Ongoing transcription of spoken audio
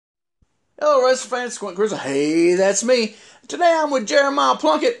Hello, wrestling fans. Quentin Charisma. Hey, that's me. Today I'm with Jeremiah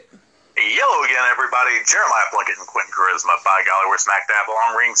Plunkett. Hello again, everybody. Jeremiah Plunkett and Quentin Charisma. By golly, we're smack dab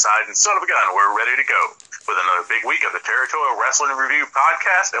along ringside, and son of a gun, we're ready to go with another big week of the Territorial Wrestling Review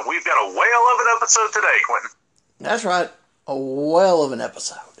podcast, and we've got a whale of an episode today, Quentin. That's right, a whale of an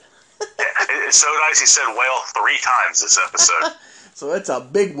episode. It's so nice he said whale 3 times this episode. So it's a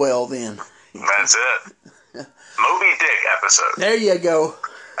big whale then. That's it. Moby Dick episode. There you go.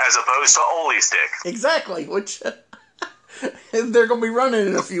 As opposed to Ole's dick. Exactly, which they're going to be running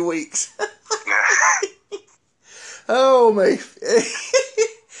in a few weeks. Oh, me.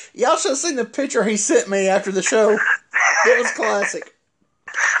 Y'all should have seen the picture he sent me after the show. It was classic.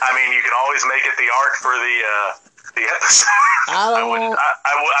 I mean, you can always make it the art for the episode. I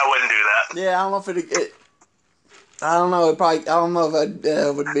wouldn't do that. Yeah, I don't know if it I don't know. I don't know if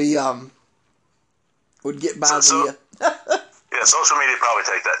it would be would get by the. Yeah, social media probably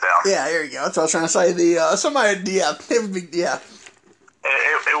take that down. Yeah, there you go. That's what I was trying to say. It would be, yeah.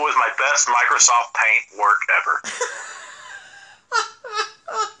 It was my best Microsoft Paint work ever.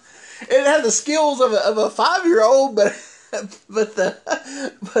 It had the skills of a 5-year-old, but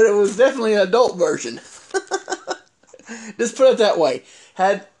it was definitely an adult version. Just put it that way.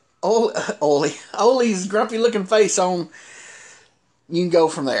 Had Ole's grumpy looking face on. You can go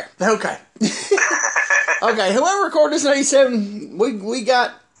from there. Okay. Okay, whoever recorded this in 87, we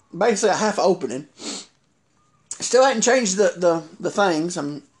got basically a half opening. Still hadn't changed the things.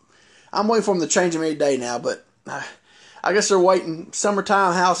 I'm waiting for them to change them any day now, but I guess they're waiting.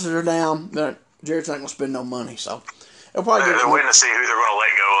 Summertime, houses are down. Jared's not going to spend no money, so they'll probably they're waiting to see who they're going to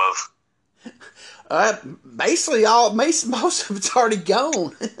let go of. Basically, most of it's already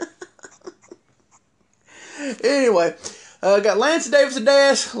gone. Anyway. Got Lance Davis the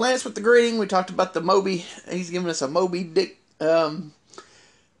Dash. Lance with the greeting. We talked about the Moby. He's giving us a Moby Dick. I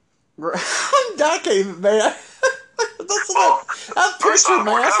can't, man. That picture,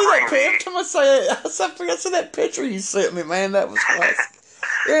 man. I see that picture. I see that picture you sent me, man. That was classic.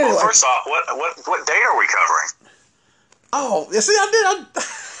 Anyway. Well, first off, what date are we covering? Oh, you see, I did.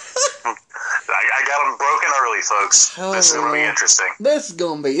 I got them broken early, folks. This is going to be interesting. This is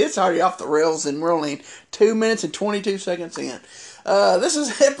going to be. It's already off the rails, and we're only 2 minutes and 22 seconds in. This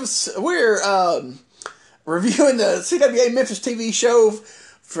is episode. We're reviewing the CWA Memphis TV show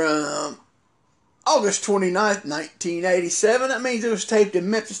from August 29th, 1987. That means it was taped in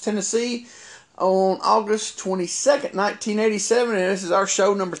Memphis, Tennessee on August 22nd, 1987, and this is our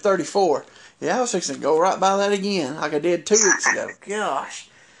show number 34. Yeah, I was fixing to go right by that again, like I did 2 weeks ago. Gosh.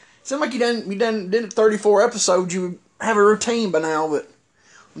 Seems like you did 34 episodes, you would have a routine by now, but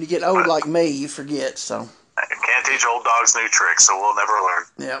when you get old like me, you forget, so. I can't teach old dogs new tricks, so we'll never learn.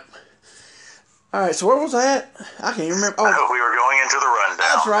 Yep. Alright, so where was that? I can't even remember. Oh, we were going into the rundown.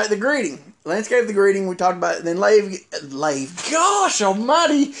 That's right, the greeting. Lance gave the greeting, we talked about it, then Lave. Gosh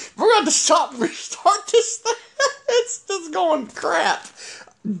almighty, we're going to restart this thing. It's just going crap.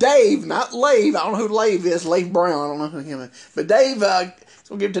 Dave, not Lave, I don't know who Lave is, Lave Brown, I don't know who him is. But Dave,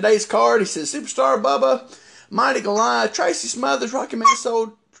 we'll give today's card. He says, Superstar Bubba, Mighty Goliath, Tracy Smothers, Rocky Man,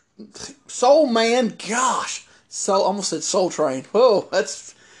 Soul Man, gosh, almost said Soul Train. Whoa, I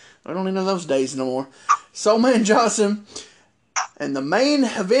don't even know those days no more. Soul Man Johnson, and the main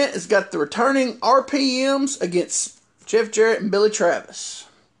event has got the returning RPMs against Jeff Jarrett and Billy Travis.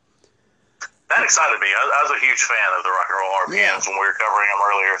 That excited me. I was a huge fan of the Rock and Roll RPMs when we were covering them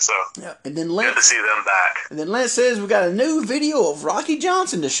earlier, so yeah. And then Lance, good to see them back. And then Lance says we got a new video of Rocky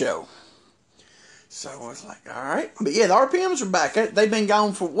Johnson to show. So I was like, all right. But yeah, the RPMs are back. They've been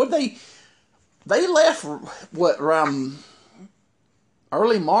gone for, they left, around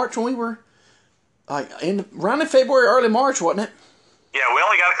early March when we were, around in February, early March, wasn't it? Yeah, we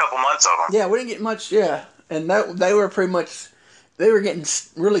only got a couple months of them. Yeah, we didn't get much, yeah. And they were pretty much, they were getting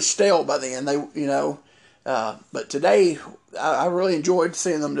really stale by then. But today, I really enjoyed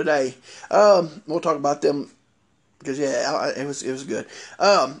seeing them today. We'll talk about them because it was good.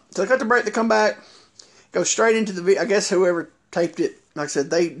 So they cut the break, they come back, go straight into the video. I guess whoever taped it, like I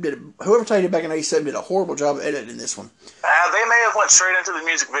said, whoever taped it back in 87 did a horrible job of editing this one. They may have went straight into the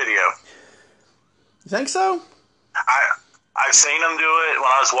music video. You think so? I've seen them do it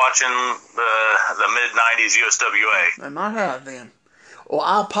when I was watching the mid-90s USWA. They might have then. Well,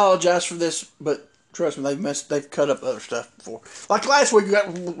 I apologize for this, but trust me, they've cut up other stuff before. Like last week, we got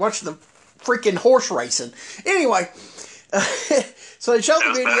watched the freaking horse racing. Anyway, so they showed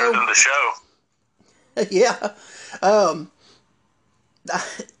the video. Better than the show. Yeah.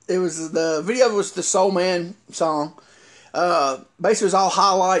 The video was the Soul Man song. Basically, it was all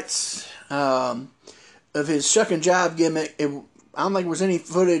highlights of his shuck and jive gimmick. I don't think there was any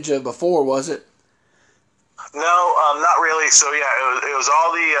footage of before, was it? No, not really. So yeah, it was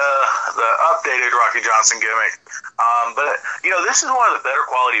all the updated Rocky Johnson gimmick. But this is one of the better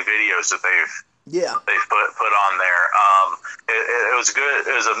quality videos that they've put on there. It was good.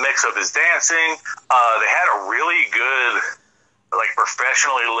 It was a mix of his dancing. They had a really good, like,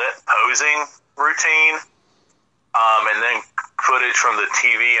 professionally lit posing routine. And then footage from the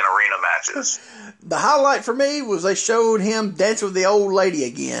TV and arena matches. The highlight for me was they showed him dance with the old lady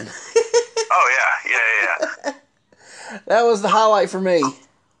again. Oh, yeah. That was the highlight for me.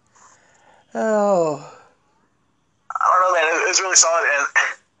 Oh. I don't know, man. It was really solid, and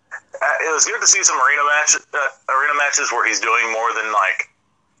it was good to see some arena matches where he's doing more than, like,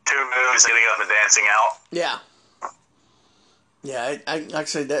 2 moves, getting up and dancing out. Yeah. Yeah, like I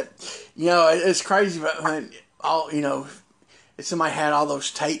said, that, it's crazy, but when if somebody had all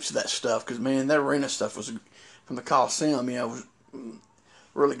those tapes of that stuff, because, man, that arena stuff was, from the Coliseum, was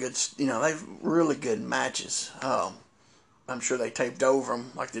really good, they've really good matches. I'm sure they taped over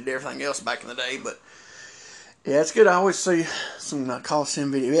them like they did everything else back in the day, but yeah, it's good. I always see some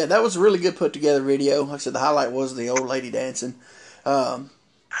Coliseum video. Yeah, that was a really good put together video. Like I said, the highlight was the old lady dancing. I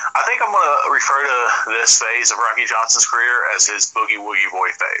think I'm going to refer to this phase of Rocky Johnson's career as his Boogie Woogie Boy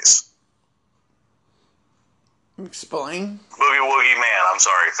phase. Explain. Boogie Woogie Man, I'm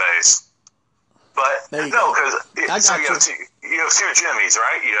sorry, phase. But no, because you have two Jimmys,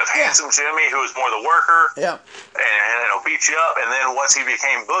 right? You have Handsome Jimmy, who was more the worker, and he'll beat you up. And then once he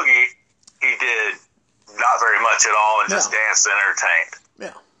became Boogie, he did not very much at all and just danced and entertained.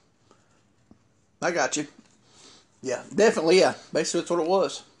 Yeah, I got you. Yeah, definitely. Yeah, basically that's what it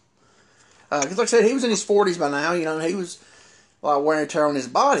was. Because like I said, he was in his 40s by now. He was a lot of wear and tear on his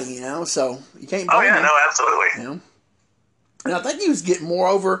body. So you can't blame him. No, absolutely. And I think he was getting more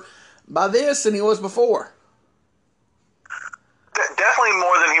over by this than he was before. Definitely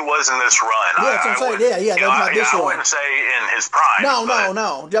more than he was in this run. Yeah, that's what I'm saying. Yeah, that's not this run. I wouldn't say in his prime. No.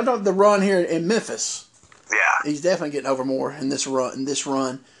 I'm talking about the run here in Memphis. Yeah. He's definitely getting over more in this run, than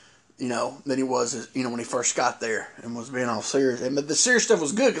he was, when he first got there and was being all serious. But the serious stuff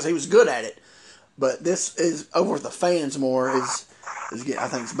was good because he was good at it. But this is over with the fans more. Is getting, I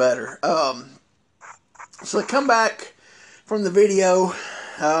think it's better. So they come back from the video.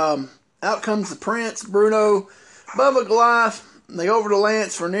 Out comes the Prince, Bruno, Bubba, Goliath. They go over to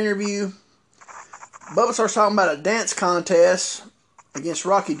Lance for an interview. Bubba starts talking about a dance contest against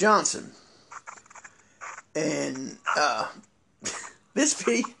Rocky Johnson. And this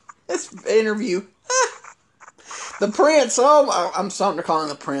interview, the Prince, I'm starting to call him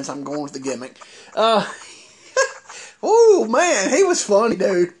the Prince. I'm going with the gimmick. Oh, man, he was funny,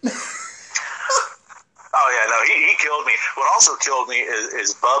 dude. Oh, yeah, no, he killed me. What also killed me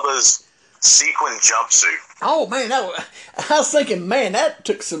is Bubba's sequin jumpsuit. Oh, man, I was thinking, man, that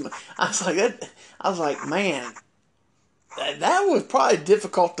took some, I was like, man, that was probably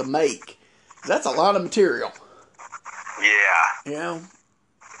difficult to make. That's a lot of material. Yeah.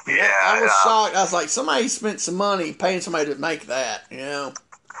 Yeah, I was shocked. I was like, somebody spent some money paying somebody to make that, Yeah,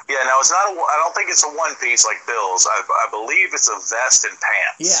 no, it's not. I don't think it's a one piece like Bill's. I believe it's a vest and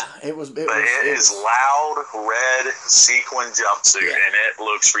pants. Yeah, it was. It is loud red sequin jumpsuit, and it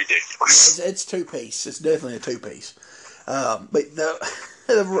looks ridiculous. Yeah, it's 2-piece. It's definitely a 2-piece. But I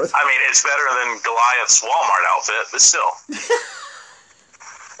mean, it's better than Goliath's Walmart outfit, but still.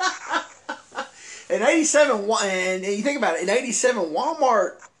 In '87, and you think about it, in '87,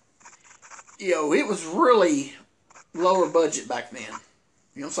 Walmart, it was really lower budget back then.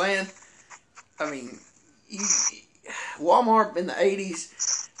 You know what I'm saying? I mean, Walmart in the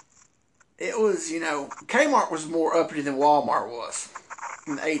 80s, it was, Kmart was more uppity than Walmart was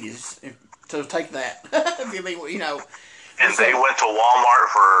in the 80s. So take that. If you mean, And they went to Walmart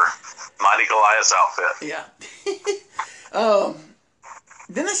for Mighty Goliath's outfit. Yeah.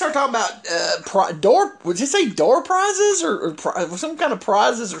 Then they start talking about would you say door prizes or some kind of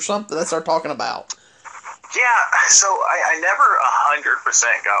prizes or something they start talking about? Yeah, so I never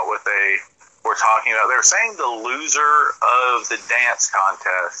 100% got what they were talking about. They were saying the loser of the dance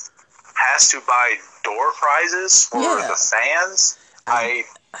contest has to buy door prizes for the fans. I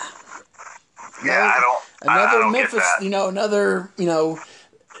don't Memphis, get that.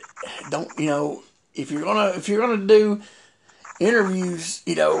 if you're gonna do interviews,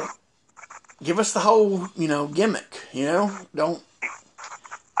 give us the whole, gimmick, don't.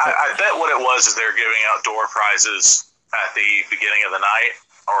 I bet what it was is they're giving out door prizes at the beginning of the night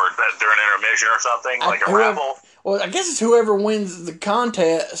or during intermission or something, like a raffle. Well, I guess it's whoever wins the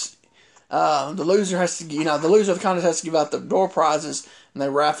contest. The loser has to, the loser of the contest has to give out the door prizes, and they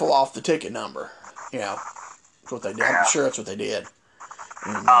raffle off the ticket number. That's what they did. I'm sure that's what they did.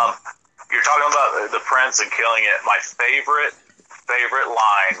 And, you're talking about the Prince and killing it. My favorite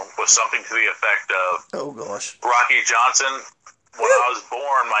line was something to the effect of, oh, gosh. Rocky Johnson, when I was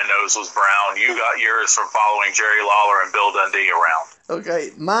born, my nose was brown. You got yours from following Jerry Lawler and Bill Dundee around. Okay,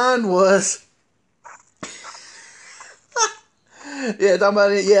 mine was... yeah, talking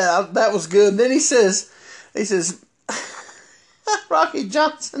about it. Yeah, that was good. And then he says, Rocky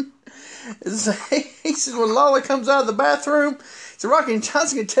Johnson, he says, when Lawler comes out of the bathroom, so Rocky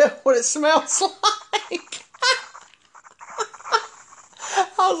Johnson can tell what it smells like.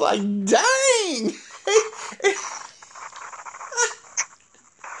 I was like, dang.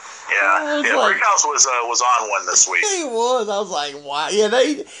 Yeah, Brickhouse was on one this week. He was. I was like, wow. Yeah,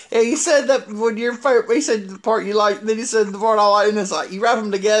 he said that when your favorite, he said the part you like, then he said the part I like, and it's like, you wrap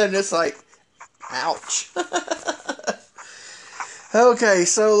them together, and it's like, ouch. Okay,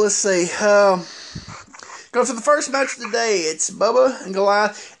 so let's see. Go for the first match of the day. It's Bubba and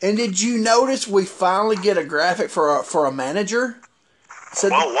Goliath. And did you notice we finally get a graphic for a manager?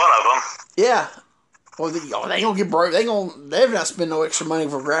 Well, one of them. Yeah. Well, they ain't gonna get Bruno. They've not spent no extra money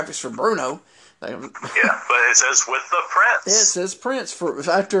for graphics for Bruno. Yeah, but it says with the Prince. Yeah, it says Prince for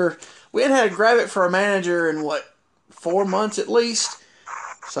after we hadn't had a graphic for a manager in 4 months at least.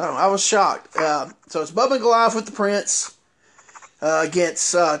 So I was shocked. So it's Bubba and Goliath with the Prince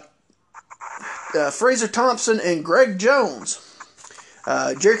against Fraser Thompson and Greg Jones.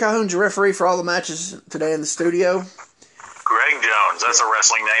 Jerry Calhoun's your referee for all the matches today in the studio. Greg Jones, that's a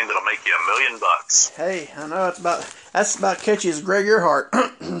wrestling name that'll make you $1 million. Hey, I know that's about catchy as Greg Earhart.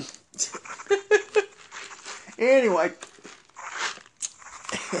 Anyway.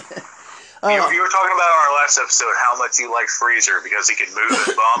 You were talking about on our last episode how much you liked Freezer because he could move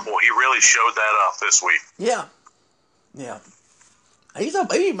and bump. Well, he really showed that off this week. Yeah. He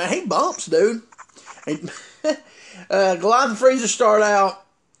bumps, dude. Goliath and Freezer start out.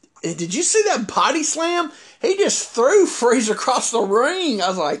 Did you see that body slam? He just threw Freezer across the ring. I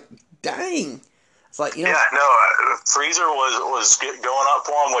was like, dang. It's like, Yeah, no, Freezer was going up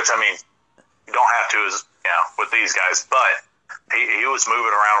for him, which, I mean, you don't have to, with these guys, but he was moving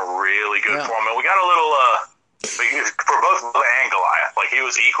around really good for him. And we got a little, for both Bubba and Goliath, like, he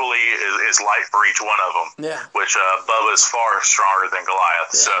was equally as light for each one of them. Yeah. Which Bubba is far stronger than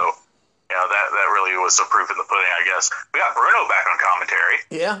Goliath, so... that really was the proof in the pudding, I guess. We got Bruno back on commentary.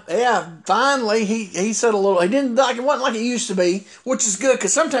 Yeah. Finally, he said a little. He didn't like it. Wasn't like it used to be, which is good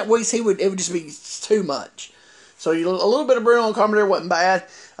because sometimes it would just be too much. So a little bit of Bruno on commentary wasn't bad.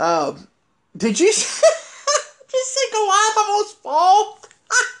 Did you see Goliath almost fall?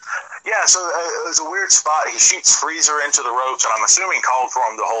 Yeah, so it was a weird spot. He shoots Freezer into the ropes, and I'm assuming called for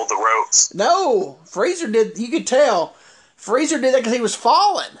him to hold the ropes. No, Freezer did. You could tell Freezer did that because he was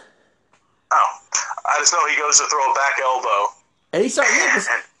falling. Oh, I just know he goes to throw a back elbow. And he starts, as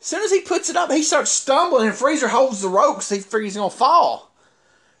soon as he puts it up, he starts stumbling, and Freezer holds the ropes. He figures he's going to fall.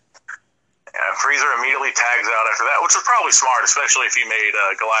 And Freezer immediately tags out after that, which was probably smart, especially if he made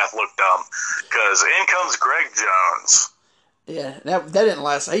Goliath look dumb. Because in comes Greg Jones. Yeah, that didn't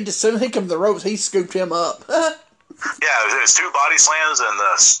last. As soon as he came to the ropes, he scooped him up. Yeah, it was 2 body slams and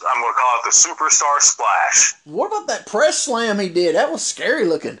I'm going to call it the Superstar Splash. What about that press slam he did? That was scary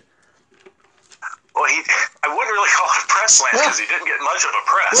looking. Well, I wouldn't really call it a press slam because he didn't get much of a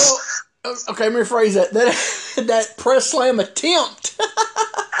press. Well, okay, let me rephrase that. That press slam attempt.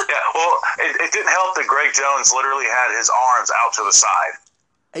 Yeah, well, it didn't help that Greg Jones literally had his arms out to the side.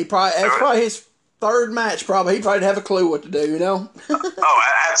 That's probably his third match, probably. He probably didn't have a clue what to do, you know? Oh,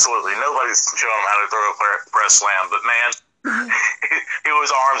 absolutely. Nobody's showing him how to throw a press slam, but man, he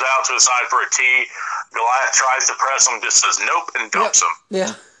was arms out to the side for a T. Goliath tries to press him, just says nope, and dumps him.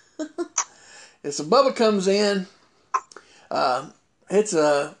 Yeah. And so Bubba comes in, hits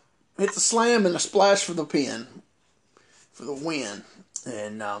a slam and a splash for the pin, for the win.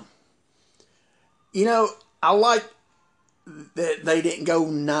 And, I like that they didn't go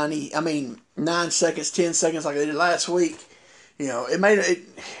 9 seconds, 10 seconds like they did last week. It made it,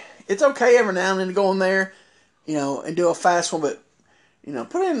 it's okay every now and then to go in there, and do a fast one, but,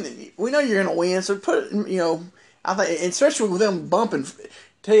 put in, we know you're going to win, so put it, I think, especially with them bumping.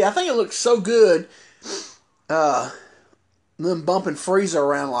 Tell you, I think it looks so good, them bumping Freezer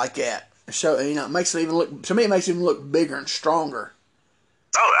around like that. So it makes it even look. To me, it makes it even look bigger and stronger.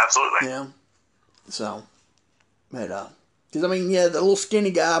 Oh, absolutely. Yeah. So, but because the little skinny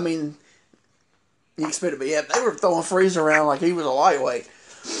guy. You expect it, but yeah, they were throwing Freezer around like he was a lightweight.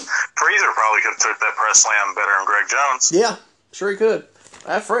 Freezer probably could have took that press slam better than Greg Jones. Yeah, sure he could.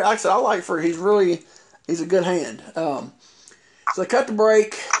 Like I said, I like Freezer. He's a good hand. So they cut the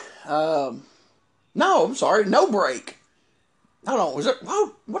break. No, I'm sorry, no break. Hold on, was it?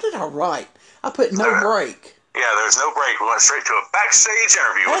 What did I write? I put no break. Yeah, there's no break. We went straight to a backstage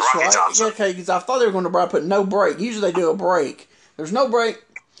interview with That's Rocky right. Johnson. Okay, because I thought they were going to put no break. Usually they do a break. There's no break.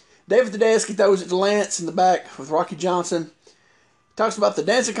 David Tedeschi throws it to Lance in the back with Rocky Johnson. Talks about the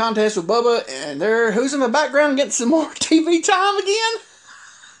dancing contest with Bubba, and who's in the background getting some more TV time again?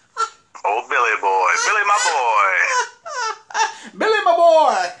 Old Billy boy. Billy my boy. Billy my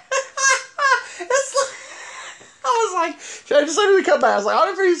boy. I was like, as soon as we come back, I was like, I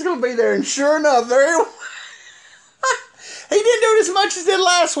don't think he's going to be there, and sure enough, there he was. He didn't do it as much as he did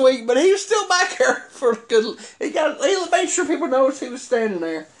last week, but he was still back there for good. He made sure people noticed he was standing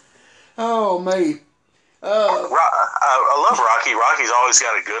there. Oh, me. I love Rocky. Rocky's always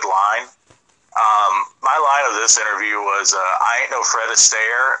got a good line. My line of this interview was, I ain't no Fred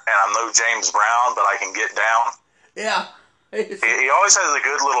Astaire, and I'm no James Brown, but I can get down. Yeah. He always has a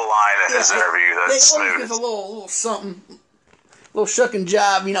good little line in his interview that's smooth. There's a little something, little shuck and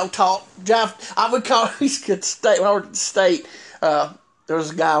jive, talk. Jive, I would call he's at state. When I worked at the state, there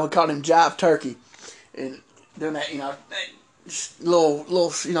was a guy, we called him Jive Turkey. And doing that, just little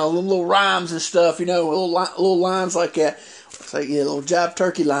rhymes and stuff, little lines like that. It's like, yeah, a little Jive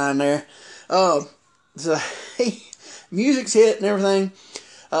Turkey line there. So, music's hit and everything.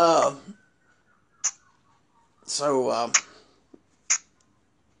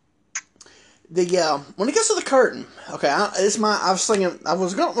 When it gets to the curtain, okay, I was thinking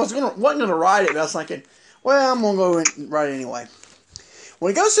wasn't gonna write it, but I was thinking, well, I'm gonna go and write it anyway.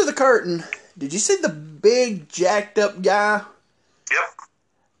 When it goes to the curtain, did you see the big jacked up guy? Yep.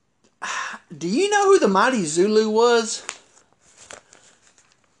 Do you know who the Mighty Zulu was?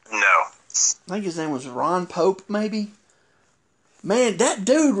 No. I think his name was Ron Pope, maybe. Man, that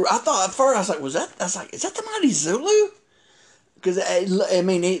dude! I thought at first I was like, is that the Mighty Zulu? Because it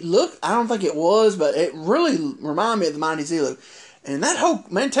looked. I don't think it was, but it really reminded me of the Mighty Zulu. And that whole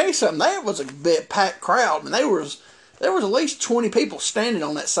tell you something. That was a bit packed crowd. And there was at least 20 people standing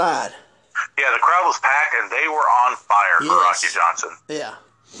on that side. Yeah, the crowd was packed, and they were on fire for Rocky Johnson. Yeah.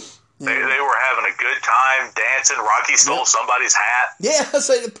 They were having a good time dancing. Rocky stole somebody's hat. Yeah,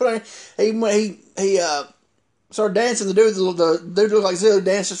 so he started dancing. The dude looked like Zulu,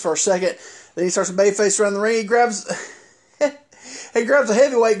 dances for a second. Then he starts to babyface around the ring. He grabs a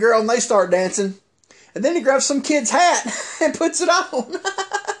heavyweight girl and they start dancing. And then he grabs some kid's hat and puts it on.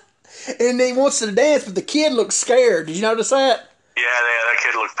 And he wants to dance, but the kid looks scared. Did you notice that? Yeah, that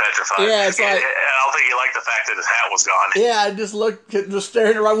kid looked petrified. Yeah, it's like, I don't think he liked the fact that his hat was gone. Yeah, I just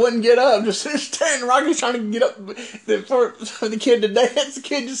staring at him. I wouldn't get up. Just staring at Rocky trying to get up for the kid to dance. The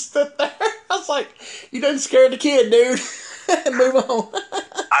kid just stood there. I was like, you done scared the kid, dude. Move on.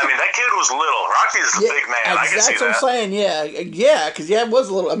 I mean, that kid was little. Rocky's a big man. I can see that. That's what I'm saying. Yeah, because it was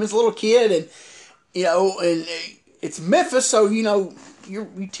a little. I mean, it's a little kid, and and it's Memphis, so you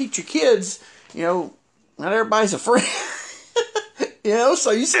teach your kids, not everybody's a friend.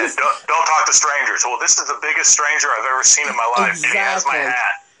 So you see. Don't talk to strangers. Well, this is the biggest stranger I've ever seen in my life. Exactly. And he has my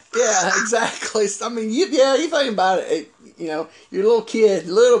hat. Yeah, exactly. I mean, you think about it. You're a little kid,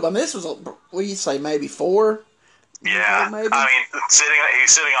 I mean, this was what do you say, maybe 4. Yeah, maybe? I mean,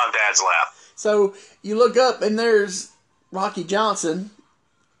 he's sitting on Dad's lap. So you look up and there's Rocky Johnson,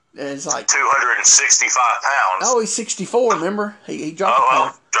 and it's like 265 pounds. Oh, he's 64. Remember, he dropped a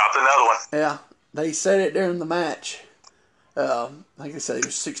pound. Dropped another one. Yeah, they said it during the match. I think they said he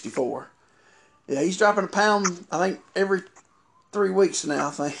was 64. Yeah, he's dropping a pound. I think every 3 weeks now.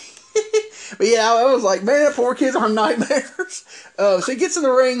 I think. But yeah, I was like, man, that poor kid's on nightmares. So he gets in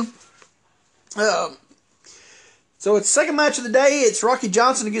the ring. So it's the second match of the day. It's Rocky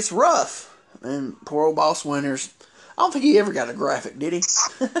Johnson against Ruff. And poor old Boss Winters. I don't think he ever got a graphic, did he?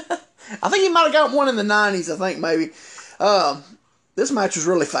 I think he might have got one in the 90s, I think, maybe. This match was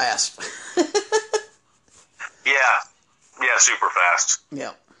really fast. Yeah, super fast.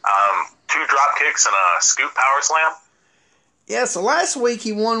 Yeah. 2 drop kicks and a scoop power slam. Yeah, so last week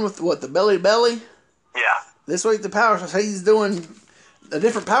he won with, the belly to belly? Yeah. This week the power, he's doing a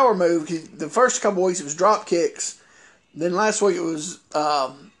different power move. The first couple weeks it was drop kicks. Then last week it was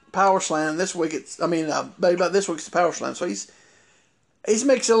power slam. This week this week's the power slam. So he's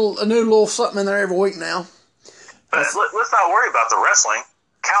mixing a new little something in there every week now. But let's not worry about the wrestling.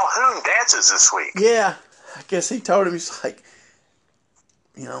 Calhoun dances this week. Yeah, I guess he told him, he's like,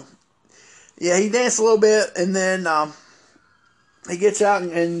 yeah, he danced a little bit, and then he gets out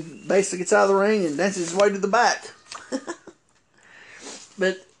and basically gets out of the ring and dances his way to the back.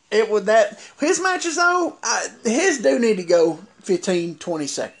 But his matches though, his do need to go 15, 20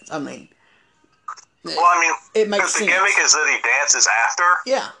 seconds. I mean, it makes sense. The gimmick is that he dances after.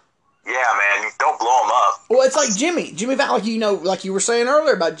 Yeah. Yeah, man, don't blow them up. Well, it's like Jimmy Valiant, like you were saying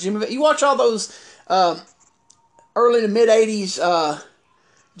earlier about Jimmy. You watch all those early to mid '80s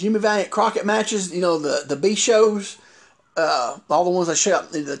Jimmy Valiant Crockett matches. The B shows, all the ones they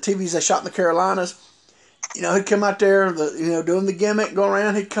shot, the TVs they shot in the Carolinas. He'd come out there, doing the gimmick, going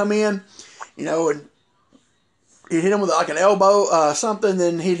around. He'd come in, and he'd hit him with like an elbow, something.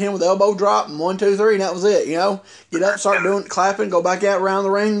 Then he'd hit him with the elbow drop, and 1, 2, 3, and that was it. Get up, start doing clapping, go back out around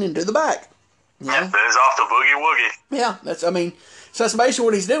the ring, and do the back. Yeah, then he's off the boogie woogie. Yeah, so that's basically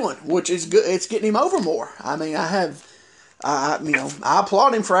what he's doing, which is good. It's getting him over more. I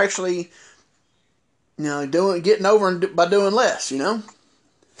applaud him for actually, getting over by doing less. Yeah, no,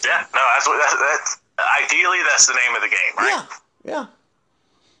 that's ideally that's the name of the game, right? Yeah.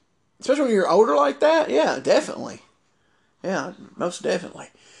 Especially when you're older like that. Yeah, definitely. Yeah, most definitely.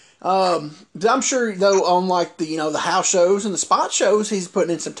 I'm sure though on like the house shows and the spot shows, he's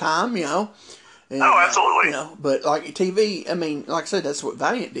putting in some time. And, absolutely. But like TV, like I said, that's what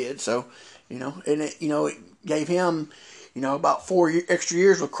Valiant did. So, and it gave him, about 4 extra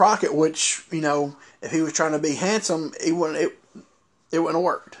years with Crockett, which, if he was trying to be handsome, it wouldn't have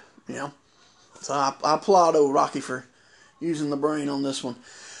worked, So I applaud old Rocky for using the brain on this one.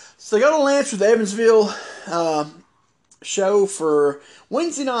 So they go to Lance with the Evansville show for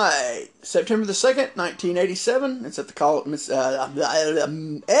Wednesday night, September the 2nd, 1987. It's at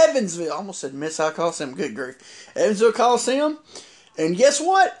the Evansville. I almost said Mid-South Coliseum. Good grief. Evansville Coliseum. And guess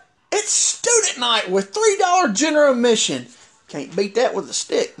what? It's student night with $3 general admission. Can't beat that with a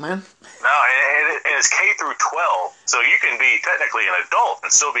stick, man. No, and it's K through 12, so you can be technically an adult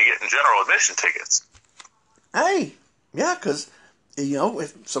and still be getting general admission tickets. Hey, yeah, because,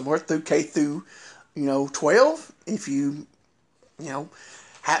 if somewhere through K through 12, if you,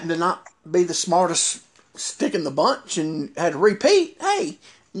 happen to not be the smartest stick in the bunch and had to repeat, hey,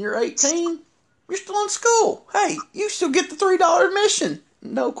 you're 18, you're still in school. Hey, you still get the $3 admission.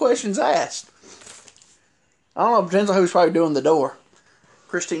 No questions asked. I don't know, it depends on who's probably doing the door.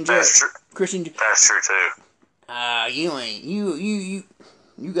 Christine Jett. That's true. That's true too. You ain't, you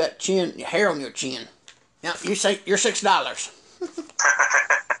got hair on your chin. Now, you're $6.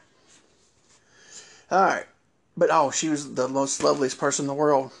 All right. But, she was the most loveliest person in the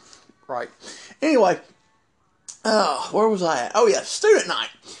world. Right. Anyway, where was I at? Oh, yeah, student night.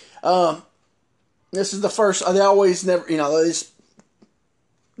 This is the first, they always never, they just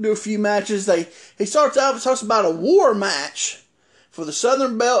do a few matches. He starts out and talks about a war match for the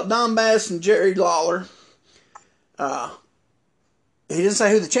Southern Belt, Don Bass and Jerry Lawler. He didn't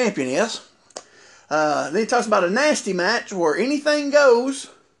say who the champion is. Then he talks about a nasty match where anything goes.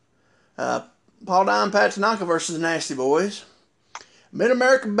 Paul Di and Pat Tanaka versus the Nasty Boys.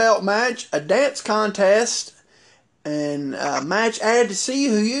 Mid-American belt match, a dance contest, and a match added to see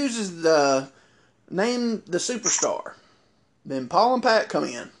who uses the name the Superstar. Then Paul and Pat come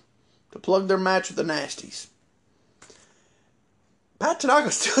in to plug their match with the Nasties. Pat Tanaka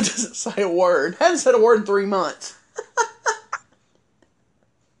still doesn't say a word. Hasn't said a word in 3 months.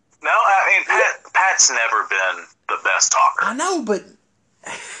 No, Pat's never been the best talker. I know, but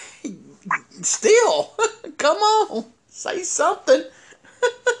still, come on, say something.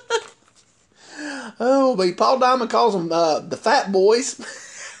 But Paul Diamond calls them the Fat Boys.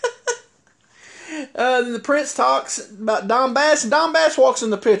 Then the Prince talks about Don Bass, and Don Bass walks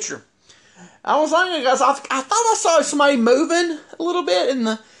in the picture. I was thinking, guys, I thought I saw somebody moving a little bit in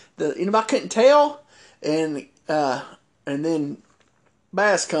the I couldn't tell, and then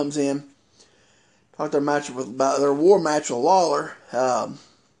Bass comes in, talked about their war match with Lawler. I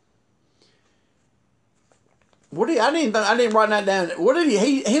didn't write that down. What did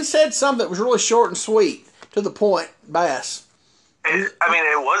he said something that was really short and sweet, to the point, Bass. It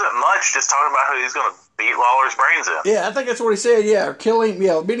wasn't much, just talking about how he's going to beat Lawler's brains in. Yeah, I think that's what he said, yeah, or kill him,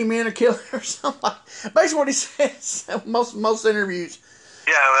 beat him in or kill him or something. Basically what he says most interviews.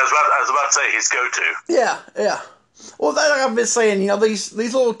 Yeah, I was about to say his go-to. Yeah. Well, like I've been saying, these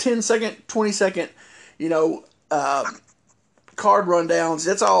little 10-second, 20-second, card rundowns,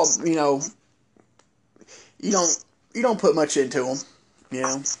 that's all, you don't put much into them,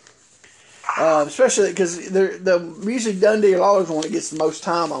 especially because the usually Dundee or Lawler's the one that gets the most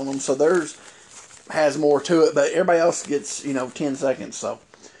time on them, so theirs has more to it, but everybody else gets 10 seconds. So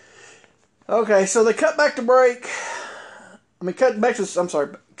okay, so they cut back to break. I'm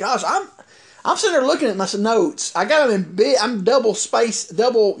sorry, gosh, I'm sitting there looking at my notes. I got them in big. I'm double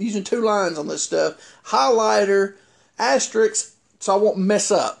using 2 lines on this stuff, highlighter, asterisk, so I won't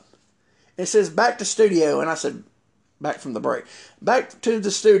mess up. It says back to studio, and I said back from the break. Back to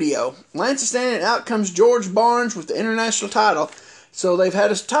the studio. Lance is standing, and out comes George Barnes with the international title. So they've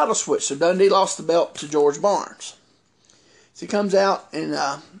had a title switch. So Dundee lost the belt to George Barnes. So he comes out and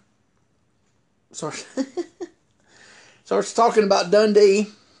starts talking about Dundee.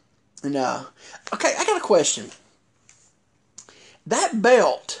 And okay, I got a question. That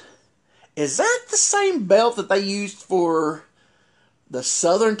belt, is that the same belt that they used for the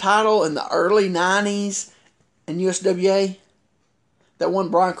Southern title in the early 90s in USWA? That one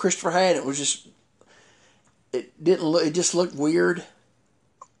Brian Christopher had, it just looked weird.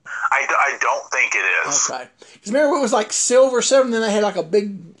 I don't think it is. Okay. Because remember, it was like silver, and then they had like a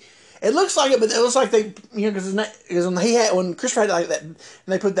big. It looks like it, but it looks like they, because when Christopher had like that, and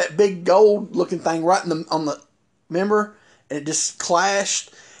they put that big gold looking thing right on the, remember, and it just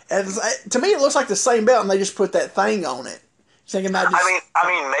clashed. And to me, it looks like the same belt, and they just put that thing on it. Thinking about just, I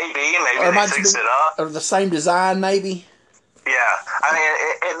mean, maybe they fixed it up, or the same design, maybe. Yeah, I mean,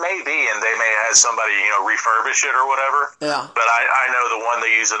 it may be, and they may have somebody, refurbish it or whatever. Yeah. But I know the one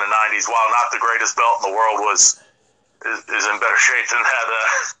they used in the 90s, while not the greatest belt in the world, is in better shape than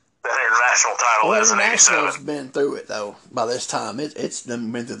that international title is in 87. International's been through it, though, by this time. It's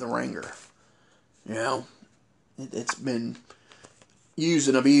been through the ringer. It's been used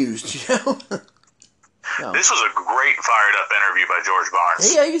and abused, So. This was a great fired-up interview by George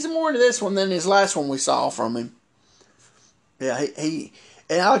Barnes. Yeah, he's more into this one than his last one we saw from him. Yeah,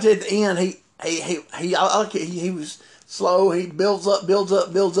 and I liked it at the end. He was slow. He builds up,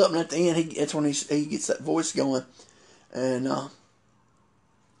 and at the end, that's when he gets that voice going. And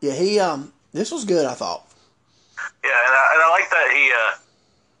this was good, I thought. Yeah, and I like that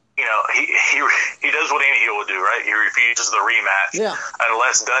he does what any heel would do, right? He refuses the rematch. Yeah.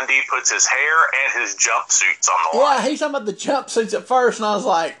 Unless Dundee puts his hair and his jumpsuits on the line. Yeah, he's talking about the jumpsuits at first, and I was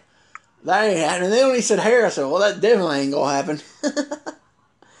like, that ain't happening. And then when he said hair, I said, well, that definitely ain't gonna happen.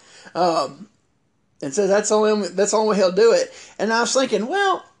 And so that's the only way he'll do it. And I was thinking,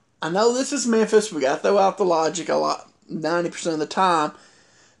 well, I know this is Memphis. We got to throw out the logic a lot, 90% of the time.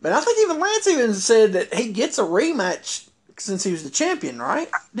 But I think even Lance even said that he gets a rematch since he was the champion, right?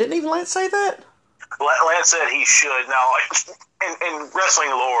 Didn't even Lance say that? Lance said he should. Now, in wrestling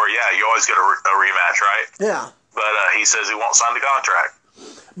lore, yeah, you always get a rematch, right? Yeah. But he says he won't sign the contract.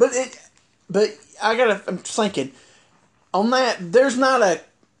 But I'm thinking, on that, there's not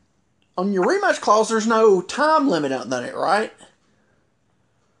on your rematch clause, there's no time limit on it, right?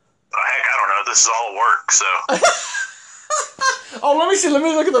 Heck, I don't know. This is all work, so. Oh, let me see. Let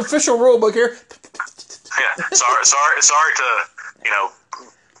me look at the official rule book here. Yeah, sorry to,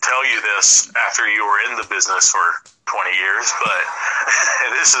 tell you this after you were in the business for 20 years, but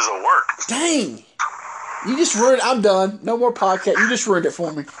this is a work. Dang. You just ruined. I'm done. No more podcast. You just ruined it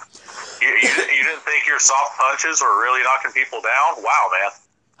for me. You didn't think your soft punches were really knocking people down? Wow, man.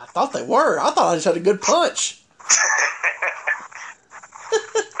 I thought they were. I thought I just had a good punch.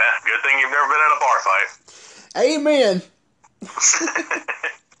 Good thing you've never been in a bar fight. Amen.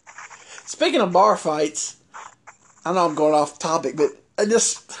 Speaking of bar fights, I know I'm going off topic, but I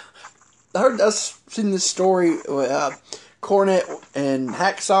seen this story with Cornette and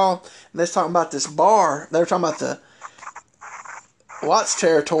Hacksaw. And they're talking about this bar. They were talking about the Watts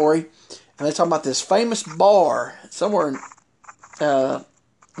territory, and they're talking about this famous bar somewhere in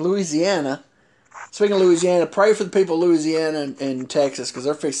Louisiana. Speaking of Louisiana, pray for the people of Louisiana and Texas because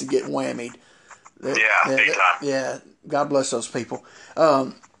they're fixing to get whammied. Big time. Yeah, God bless those people.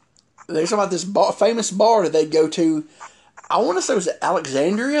 They're talking about this famous bar that they'd go to. I want to say it was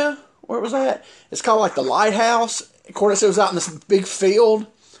Alexandria. Where was that? It's called like the Lighthouse. Of course, it was out in this big field,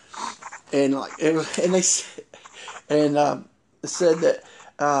 and like it was, and they said that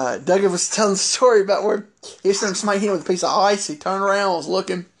Duggan was telling the story about where he was smacking him with a piece of ice. He turned around, was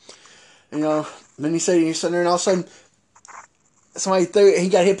looking, then he said he was sitting there, and all of a sudden somebody he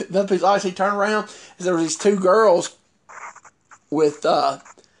got hit with a piece of ice. He turned around, and there was these two girls with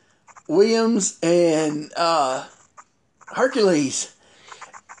Williams and Hercules.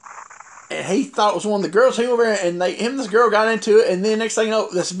 And he thought it was one of the girls. He went over there, and him and this girl got into it. And then next thing you know,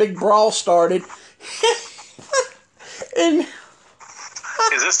 this big brawl started. And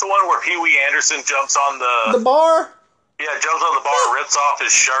is this the one where Pee Wee Anderson jumps on the bar? Yeah, jumps on the bar, rips off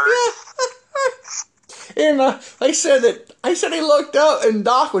his shirt. And they said he looked up, and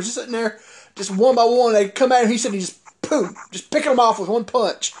Doc was just sitting there, just one by one. They'd come at him. He said he just picking them off with one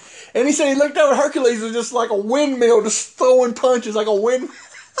punch. And he said he looked over. Hercules was just like a windmill, just throwing punches like a wind.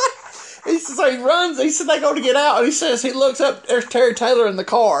 He said, so he runs. He said they go to get out, and he says he looks up. There's Terry Taylor in the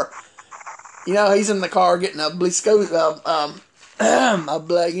car. He's in the car getting a Blisco,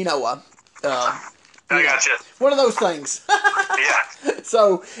 I gotcha. One of those things. Yeah.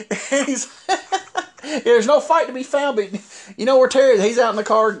 So there's no fight to be found, but You know where Terry is? He's out in the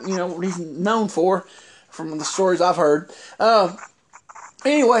car. You know what he's known for, from the stories I've heard.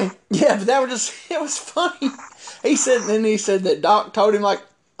 Anyway, yeah, but that was just, it was funny. He said that Doc told him, like,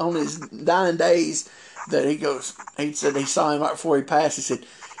 on his dying days, that he said he saw him right before he passed. He said,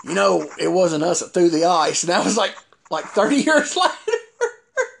 you know, it wasn't us that threw the ice. And that was like 30 years later.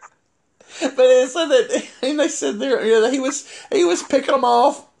 But they said that, and they said that he was picking them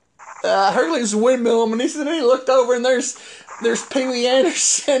off. I heard he was windmilling them, and he said, and he looked over, and there's Pee Wee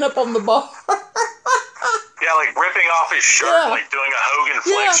Anderson up on the bar. Yeah, like ripping off his shirt, like doing a Hogan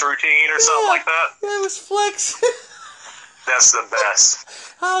Flex routine or something like that. Yeah, it was Flex. That's the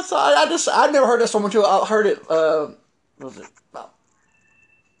best. I never heard that song until I heard it, what was it, about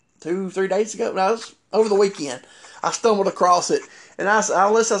 2-3 days ago? No, it was over the weekend. I stumbled across it, and I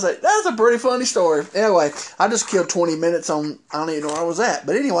listened, I said, that's a pretty funny story. Anyway, I just killed 20 minutes on, I don't even know where I was at,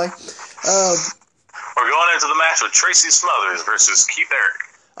 but anyway. We're going into the match with Tracy Smothers versus Keith Eric.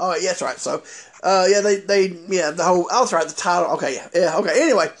 Oh, yeah, that's right. So, the whole, I was right, the title. Okay, yeah, okay.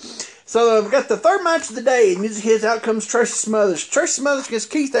 Anyway, so we've got the third match of the day. Music hits, out comes Tracy Smothers. Tracy Smothers against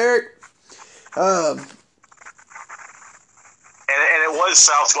Keith Eric. And it was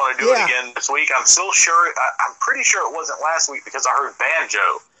South's going to do it again this week. I'm still sure, I'm pretty sure it wasn't last week because I heard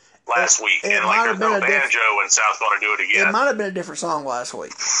Banjo last week. And like there's no Banjo and South's going to do it again. It might have been a different song last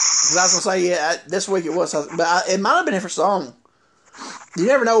week. Because I was going to say, this week it was, but it might have been a different song. You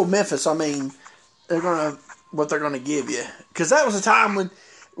never know with Memphis. I mean, what they're gonna give you, because that was a time when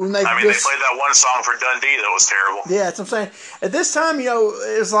they. I mean, they played that one song for Dundee that was terrible. Yeah, that's what I'm saying. At this time, you know,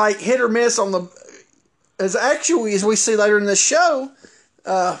 it's like hit or miss on the. As we see later in this show,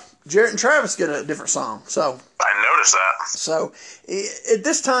 Jarrett and Travis get a different song. So I noticed that. So at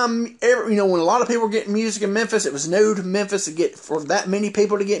this time, when a lot of people were getting music in Memphis, it was new to Memphis to get for that many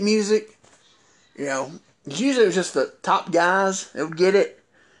people to get music. You know. Usually it was just the top guys that would get it,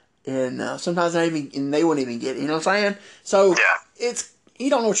 and sometimes they wouldn't even get it. You know what I'm saying? So you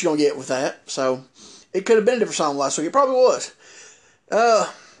don't know what you're gonna get with that. So it could have been a different song last week. It probably was.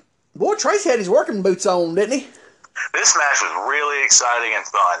 Boy, Tracy had his working boots on, didn't he? This match was really exciting and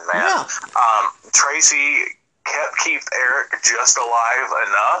fun, man. Yeah. Tracy kept Keith Eric just alive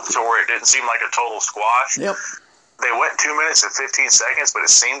enough to where it didn't seem like a total squash. Yep. They went 2 minutes and 15 seconds, but it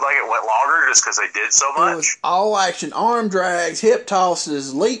seemed like it went longer just because they did so much. It was all action, arm drags, hip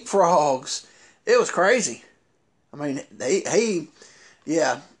tosses, leapfrogs. It was crazy. I mean, it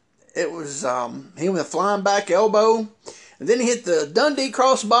was he with a flying back elbow, and then he hit the Dundee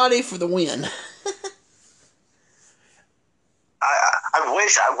crossbody for the win. I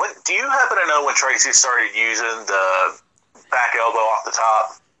wish do you happen to know when Tracy started using the back elbow off the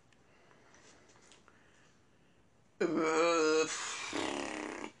top?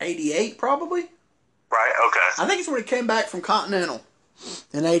 88 probably. Right. Okay. I think it's when he came back from Continental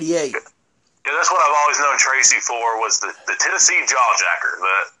in 88. Yeah, that's what I've always known Tracy for, was the Tennessee Jawjacker.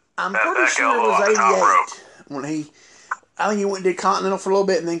 I'm pretty sure it was 88 when I think he went and did Continental for a little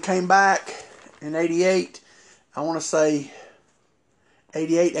bit and then came back in 88. I want to say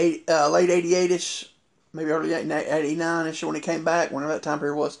 88, late 88ish, maybe early 89ish when he came back. Whenever that time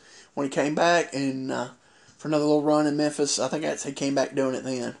period was when he came back and. For another little run in Memphis. I think he came back doing it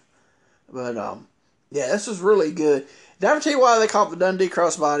then. But, this was really good. Did I ever tell you why they call it the Dundee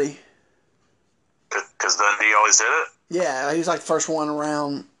crossbody? Because Dundee always did it? Yeah, he was like the first one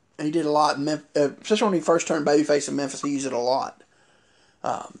around. And he did a lot, especially when he first turned babyface in Memphis, he used it a lot.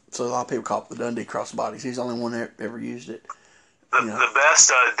 So a lot of people call it the Dundee crossbody. He's the only one that ever used it. The best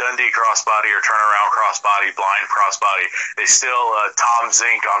Dundee crossbody or turnaround crossbody, blind crossbody, is still Tom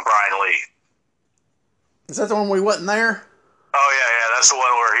Zink on Brian Lee. Is that the one we wasn't there? Oh, yeah, that's the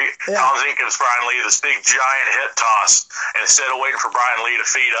one where Tom Zink gives Brian Lee this big giant hip toss, and instead of waiting for Brian Lee to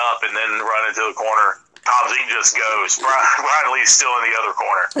feed up and then run into the corner, Tom Zink just goes. Brian Lee's still in the other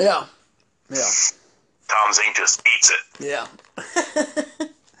corner. Yeah. Tom Zink just eats it. Yeah.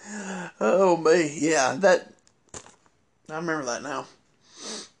 Oh, me. Yeah, I remember that now.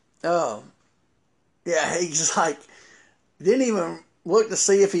 Oh. Yeah, he's like, didn't even look to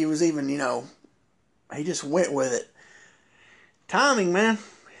see if he was even, he just went with it. Timing, man.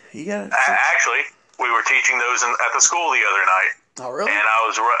 You got it. Actually, we were teaching those at the school the other night. Oh, really? And I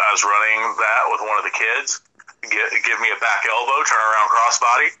was running that with one of the kids. Give me a back elbow, turn around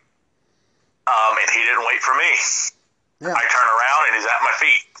crossbody. And he didn't wait for me. Yeah. I turn around and he's at my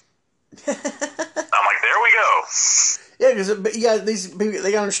feet. I'm like, there we go. Yeah, because you got these people,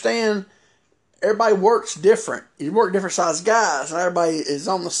 they understand everybody works different. You work different size guys, and everybody is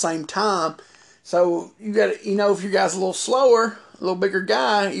on the same time. So you got to, if your guy's a little slower, a little bigger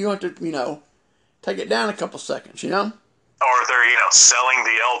guy, you have to, take it down a couple seconds, Yeah, Or they're, selling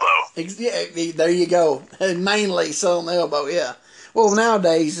the elbow. Yeah, there you go. Mainly selling the elbow, yeah. Well,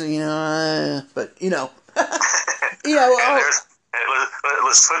 nowadays, but,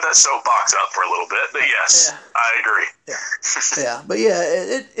 Let's put that soapbox up for a little bit, but yes, yeah. I agree. Yeah, but yeah,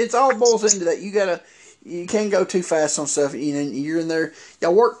 it's all boils into that. You can't go too fast on stuff. You're in there.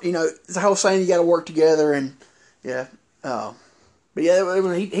 Y'all work. It's the whole saying you got to work together, and yeah. But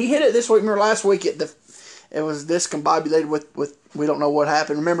yeah, he hit it this week. Remember last week it was discombobulated with we don't know what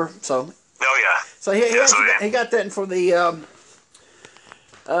happened. Remember? So. Oh yeah. So he got that for the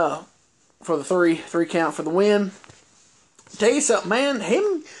three count for the win. Tell you something, man.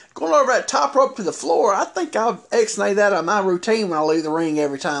 Him going over that top rope to the floor, I think I've ex-nayed that out of my routine when I leave the ring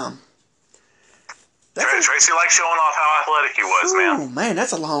every time. Tracy likes showing off how athletic he was, man. Oh, man,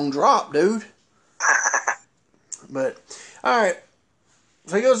 that's a long drop, dude. But, all right.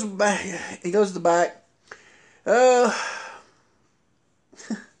 So he goes back. He goes to the back.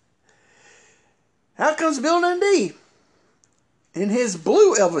 Out comes Bill Dundee in his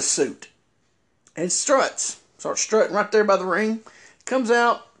blue Elvis suit and struts. Starts strutting right there by the ring. Comes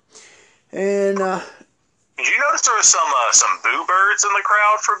out and. Did you notice there was some boo birds in the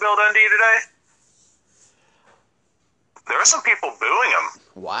crowd for Bill Dundee today? There were some people booing him.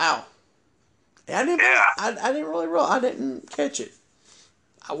 Wow. I didn't really realize. I didn't catch it.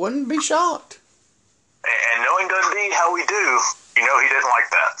 I wouldn't be shocked. And knowing Dundee how we do, he didn't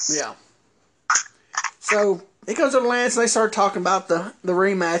like that. Yeah. So he comes to Lance and they start talking about the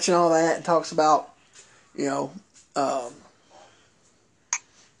rematch and all that, and talks about,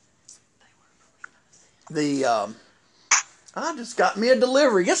 I just got me a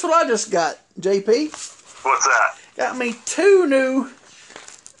delivery. Guess what I just got, JP? What's that? Got me 2 new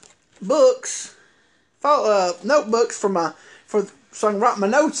books, notebooks so I can write my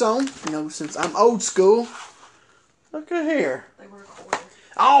notes on. Since I'm old school. Look at here. They were recorded.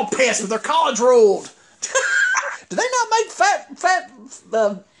 Oh, piss! They're college ruled. Do they not make fat? I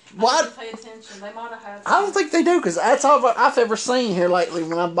didn't pay attention. They might have had. I don't think they do, because that's all I've ever seen here lately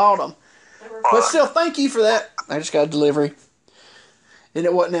when I bought them. But still, thank you for that. I just got a delivery, and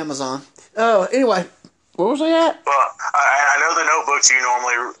it wasn't Amazon. Anyway. Where was I at? Well, I know the notebooks you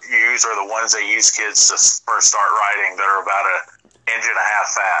normally use are the ones they use kids to first start writing that are about an inch and a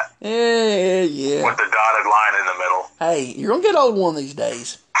half fat. Yeah. With the dotted line in the middle. Hey, you're going to get old one of these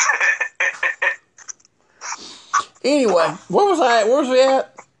days. Anyway, where was I at? Where was we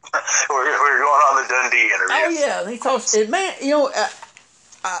at? We're going on the Dundee interview. Oh, yeah. He talks, and man, he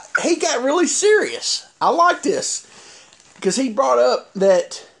got really serious. I like this. Because he brought up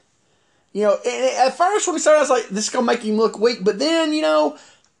that... and at first when he started, I was like, this is going to make him look weak. But then,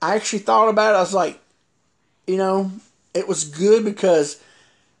 I actually thought about it. I was like, it was good because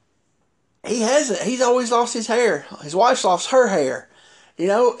he's always lost his hair. His wife's lost her hair,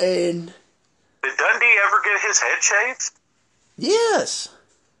 and... Did Dundee ever get his head shaved? Yes.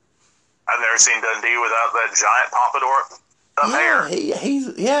 I've never seen Dundee without that giant pompadour of hair. He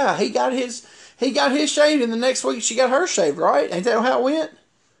got his shaved, and the next week she got her shaved, right? Ain't that how it went?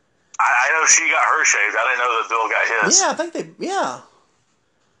 I know she got her shaved. I didn't know that Bill got his. Yeah, I think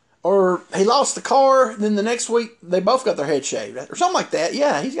Or he lost the car, then the next week they both got their head shaved. Or something like that.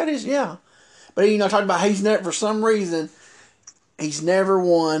 Yeah, he's got his, yeah. But, talking about for some reason, he's never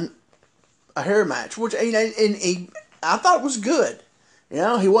won a hair match. Which, I thought it was good.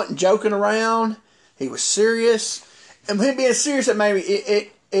 He wasn't joking around. He was serious. And him being serious,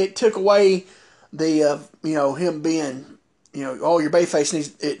 it took away the, him being... your babyface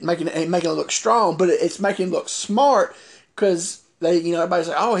needs making it look strong, but it's making him look smart because everybody's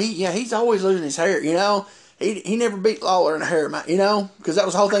like, he's always losing his hair. He never beat Lawler in a hair match. Because that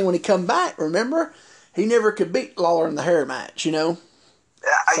was the whole thing when he come back. Remember, he never could beat Lawler in the hair match. I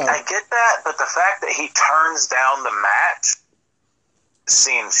get that, but the fact that he turns down the match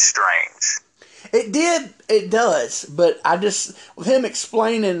seems strange. It does, but with him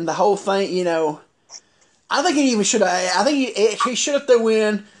explaining the whole thing, I think he even should have. I think he should have threw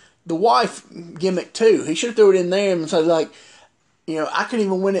in the wife gimmick too. He should have threw it in there and said I couldn't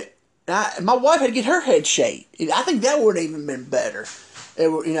even win it. My wife had to get her head shaved. I think that would have even been better.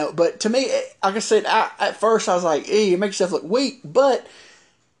 But to me, like I said, at first I was like, you make yourself look weak. But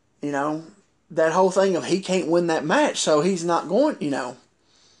that whole thing of he can't win that match, so he's not going.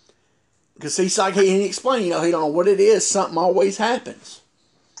 Because he's like he explained, he don't know what it is. Something always happens.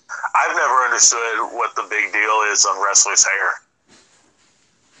 I've never understood what the big deal is on wrestlers' hair.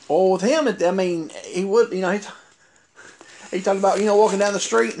 Well, with him, he would, he talked about, walking down the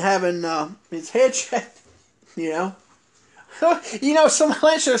street and having his head shaved, You know,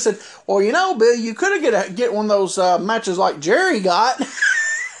 someone should have said, well, you know, Bill, you could have get one of those matches like Jerry got. Yeah.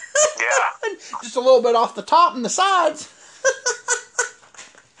 Just a little bit off the top and the sides.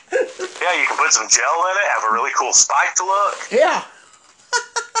 Yeah, you can put some gel in it, have a really cool spike to look. Yeah.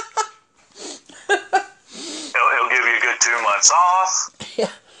 He'll give you a good 2 months off.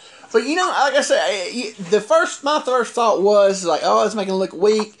 Yeah. But, you know, like I said, my first thought was, like, oh, it's making it look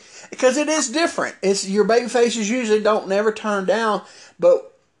weak. Because it is different. It's your baby faces usually don't never turn down.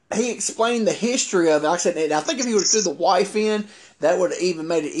 But he explained the history of it. Like I said, and I think if he would have threw the wife in, that would have even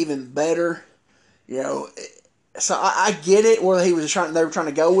made it even better. You know, so I get it where they were trying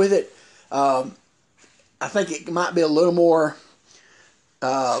to go with it. I think it might be a little more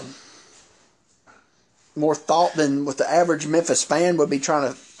thought than what the average Memphis fan would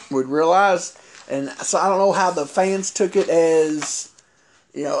realize. And so I don't know how the fans took it as,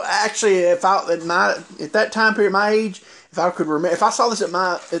 you know, actually if I at that time period, my age, if I could remember, if I saw this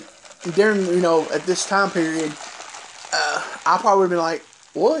during, you know, at this time period, I probably would have been like,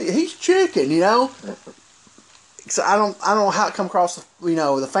 well, he's chicken, you know. So I don't know how it come across, you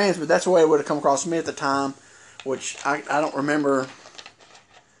know, the fans, but that's the way it would have come across to me at the time, which I don't remember.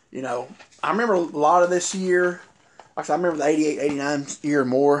 You know, I remember a lot of this year. Like I said, I remember the 88, 89 year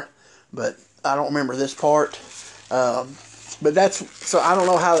more, but I don't remember this part. But so I don't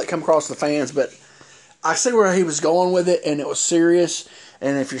know how it come across the fans, but I see where he was going with it, and it was serious.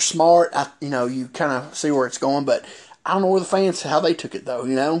 And if you're smart, you know, you kind of see where it's going. But I don't know where the fans, how they took it, though,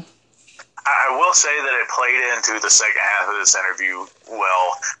 you know? I will say that it played into the second half of this interview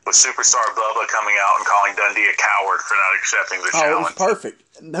well, with Superstar Bubba coming out and calling Dundee a coward for not accepting the challenge. Oh, it was perfect.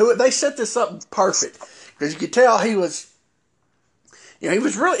 They set this up perfect. Because you could tell he was, you know, you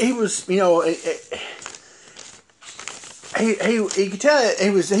know, he could tell he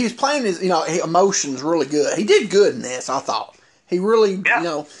was playing his, you know, emotions really good. He did good in this, I thought. He really, you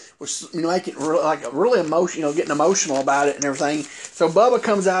know, was, you know, making really emotional, you know, getting emotional about it and everything. So Bubba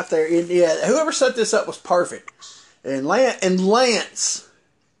comes out there, and yeah, whoever set this up was perfect. And Lance,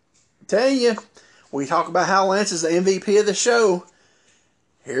 I'm telling you, we talk about how Lance is the MVP of the show.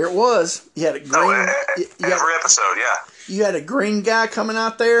 Here it was. You had a green. Every episode, yeah. You had a green guy coming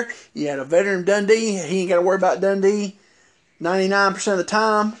out there. You had a veteran Dundee. He ain't got to worry about Dundee 99% of the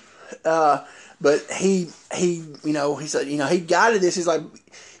time. But he, you know, he said, you know, he guided this. He's like,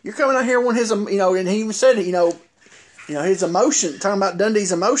 you're coming out here when his, you know, and he even said it, you know, his emotion, talking about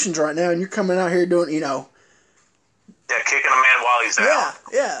Dundee's emotions right now, and you're coming out here doing, you know. Yeah, kicking a man while he's down.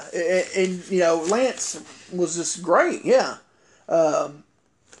 Yeah. And you know, Lance was just great. Yeah.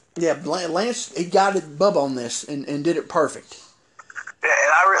 Lance, he guided Bubba on this and did it perfect. Yeah,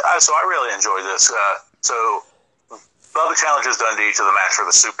 and I really enjoyed this. So Bubba challenges Dundee to the match for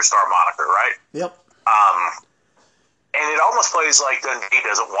the Superstar moniker, right? Yep. And it almost plays like Dundee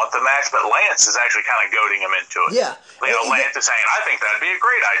doesn't want the match, but Lance is actually kind of goading him into it. Yeah. You know, Lance is saying, I think that'd be a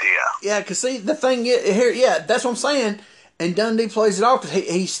great idea. Yeah, because see, the thing here, yeah, that's what I'm saying. And Dundee plays it off because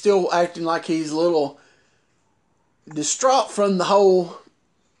he's still acting like he's a little distraught from the whole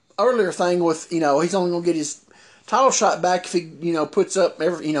earlier thing with, you know, he's only going to get his title shot back if he, you know, puts up,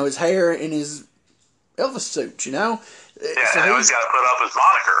 his hair in his Elvis suit, you know? Yeah, so he's got to put up his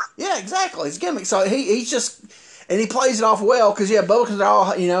moniker. Yeah, exactly. His gimmick. So he's just, and he plays it off well because, yeah, Bubba comes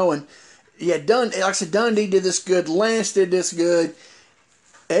all, you know, and, yeah, like I said, Dundee did this good. Lance did this good.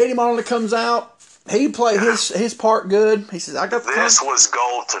 Eddie Marlin comes out. He played his part good. He says, I got the This was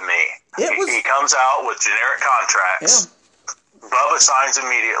gold to me. He comes out with generic contracts. Yeah. Bubba signs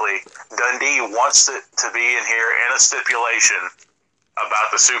immediately. Dundee wants to be in here in a stipulation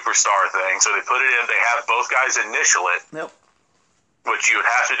about the Superstar thing, so they put it in. They have both guys initial it, Yep. which you would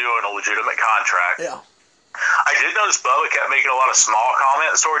have to do in a legitimate contract. Yeah. I did notice Bubba kept making a lot of small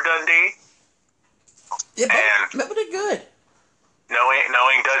comments toward Dundee. Yeah, Bubba did good.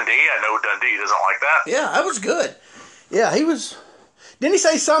 Knowing Dundee, I know Dundee doesn't like that. Yeah, that was good. Yeah, he was. Didn't he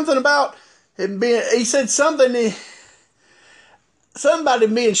say something about him being? He said something. Somebody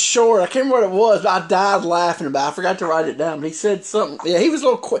being short. I can't remember what it was, but I died laughing about it. I forgot to write it down. But he said something. Yeah, he was a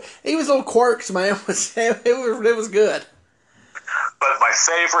little quirks, man. It was good. But my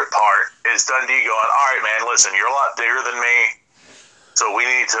favorite part is Dundee going, all right, man, listen, you're a lot bigger than me, so we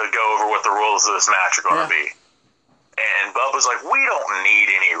need to go over what the rules of this match are going to be. And Bubba's like, we don't need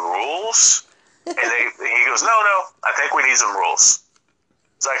any rules. And he goes, no, I think we need some rules.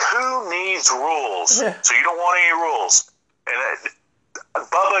 It's like, who needs rules? Yeah. So you don't want any rules. And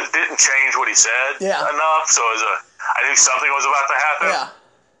Bubba didn't change what he said enough, so I knew something was about to happen. Yeah.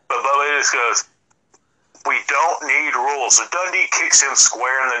 But Bubba just goes, we don't need rules. So Dundee kicks him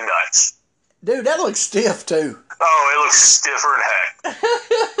square in the nuts. Dude, that looks stiff, too. Oh, it looks stiffer than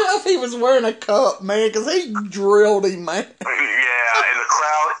heck. He was wearing a cup, man, because he drilled him, man. Yeah, and the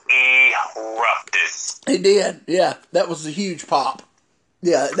crowd erupted. He did, yeah. That was a huge pop.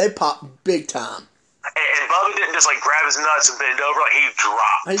 Yeah, they popped big time. And Bubba didn't just like grab his nuts and bend over, like he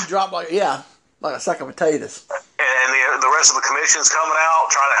dropped. He dropped like a sack of potatoes. And the rest of the commission's coming out,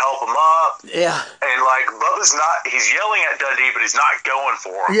 trying to help him up. Yeah. And like Bubba's he's yelling at Dundee, but he's not going for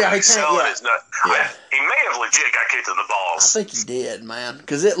him. Yeah, he he's can't, selling yeah. his nut. Yeah. He may have legit got kicked in the I balls. think he did, man.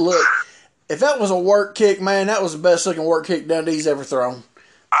 Because it looked, if that was a work kick, man, that was the best looking work kick Dundee's ever thrown.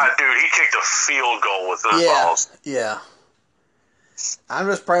 Dude, he kicked a field goal with those Yeah. balls. Yeah. I'm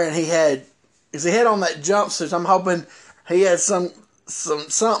just praying he had, because he had on that jumpsuit. I'm hoping he had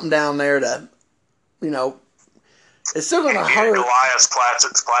something down there to, it's still going to hurt. Goliath's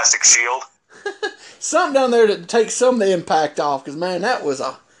plastic shield. Something down there to take some of the impact off, because, man, that was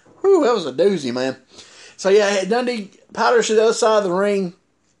a doozy, man. So, yeah, Dundee powders to the other side of the ring,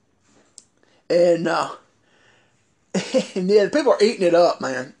 and yeah, people are eating it up,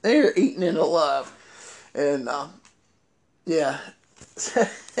 man. They're eating it alive, and yeah,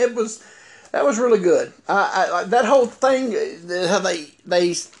 that was really good. I that whole thing, how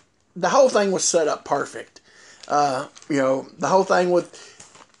the whole thing was set up perfect. The whole thing with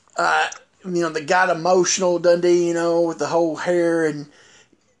they got emotional, Dundee, with the whole hair and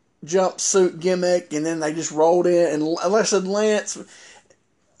jumpsuit gimmick, and then they just rolled in, and like I said, Lance,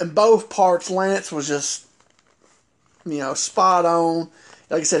 in both parts, Lance was just, spot on.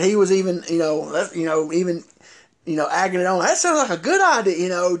 Like I said, he was even, agging it on. That sounds like a good idea,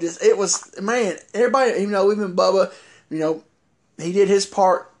 it was, man, everybody, even Bubba, he did his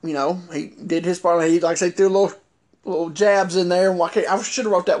part, he did his part. He, like I said, threw little jabs in there. I should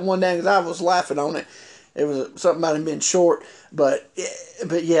have wrote that one down because I was laughing on it. It was something about him being short. But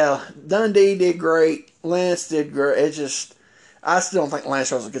yeah, Dundee did great. Lance did great. I still don't think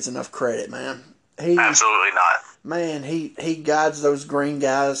Lance Russell gets enough credit, man. Absolutely not. Man, he guides those green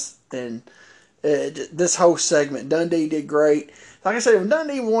guys. And this whole segment, Dundee did great. Like I said, when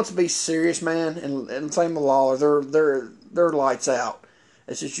Dundee wants to be serious, man, and same with Lawler, they're lights out.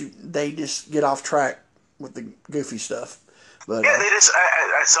 It's just they just get off track with the goofy stuff. But yeah, they just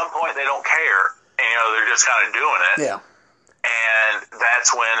at some point they don't care, and they're just kind of doing it. Yeah. And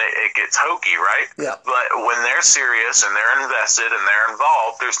that's when it gets hokey, right? Yeah. But when they're serious and they're invested and they're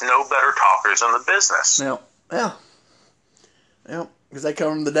involved, there's no better talkers in the business. Yeah. Because they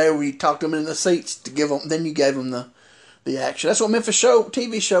come from the day we talked them in the seats to give them. Then you gave them the action. That's what Memphis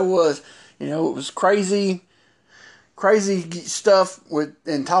TV show was. It was crazy stuff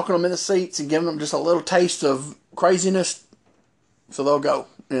and talking them in the seats and giving them just a little taste of craziness, so they'll go.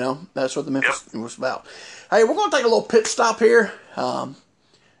 That's what the Memphis was about. Hey, we're going to take a little pit stop here, and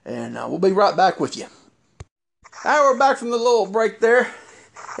we'll be right back with you. All right, we're back from the little break there,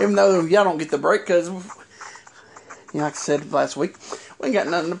 even though y'all don't get the break because, like I said last week, we ain't got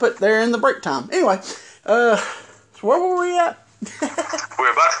nothing to put there in the break time. Anyway, so where were we at?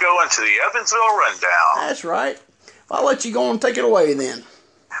 We're about to go into the Evansville Rundown. That's right. I'll let you go and take it away then.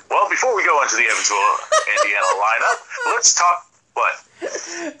 Well, before we go into the Evansville, Indiana lineup, let's talk what?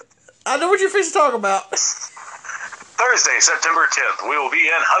 I know what you're fixing to talk about. Thursday, September 10th, we will be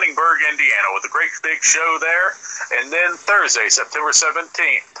in Huntingburg, Indiana with a great big show there. And then Thursday, September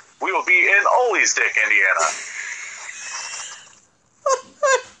 17th, we will be in Oleesdick, Indiana.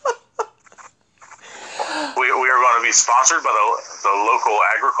 We are going to be sponsored by the local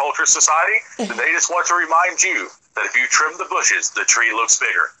agriculture society. And they just want to remind you that if you trim the bushes, the tree looks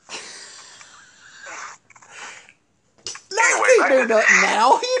bigger. Anyway, you do that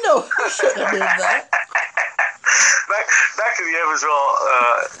now. You know you shouldn't have done that. Back to the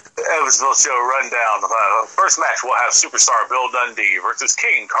Evansville show rundown. First match, we'll have superstar Bill Dundee versus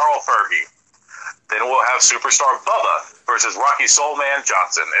King Carl Fergie. Then we'll have superstar Bubba versus Rocky Soulman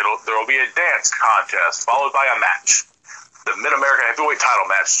Johnson. There will be a dance contest followed by a match. The Mid-America Heavyweight title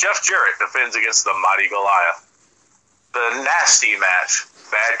match, Jeff Jarrett defends against the Mighty Goliath. The Nasty match,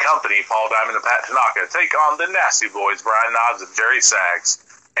 Bad Company, Paul Diamond and Pat Tanaka take on the Nasty Boys, Brian Knobbs and Jerry Sags.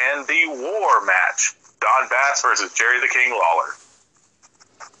 And the War match, Don Bass versus Jerry the King Lawler.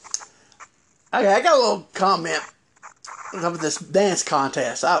 Okay, I got a little comment about this dance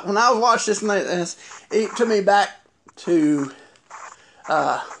contest. When I watched this, it took me back to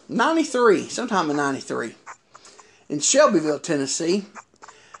 93, sometime in 93. In Shelbyville, Tennessee,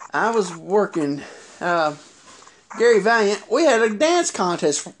 I was working Gary Valiant. We had a dance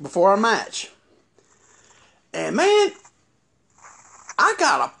contest before our match. And man, I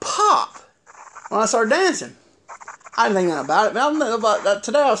got a pop when I started dancing. I didn't think nothing about it, but I don't know about that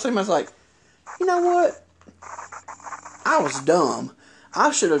today. I was thinking, I was like, you know what? I was dumb.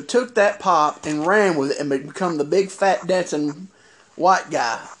 I should have took that pop and ran with it and become the big fat dancing white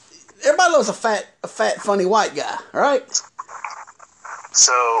guy. Everybody loves a fat funny white guy, right?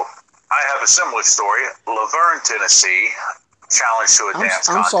 So I have a similar story. Laverne, Tennessee, challenged to a dance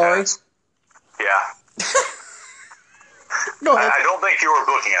I'm contest. sorry. Yeah. Go ahead. I don't think you were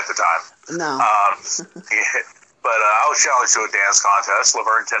booking at the time. No. But I was challenged to a dance contest,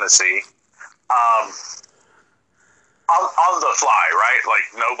 Laverne, Tennessee. On the fly, right? Like,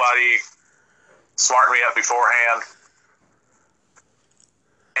 nobody smarted me up beforehand.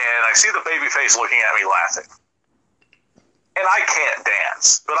 And I see the baby face looking at me laughing. And I can't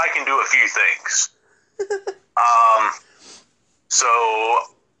dance, but I can do a few things. So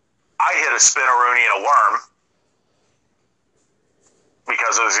I hit a spinneroonie and a worm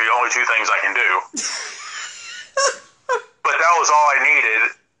because those are the only two things I can do. But that was all I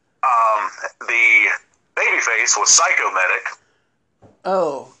needed. The babyface was Psychomedic,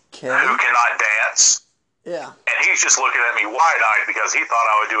 Okay. who cannot dance. Yeah. And he's just looking at me wide-eyed because he thought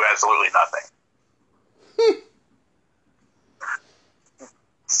I would do absolutely nothing.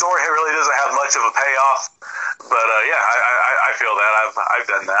 Story really doesn't have much of a payoff, but yeah, I feel that. I've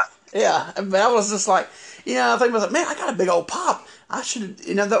done that. Yeah, but I was just like, I think I was like, man, I got a big old pop. I should,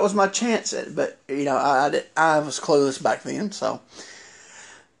 that was my chance at it. But, I was clueless back then, so.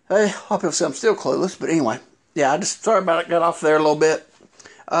 Hey, a lot of people say I'm still clueless, but anyway. Yeah, I just, sorry about it, got off there a little bit.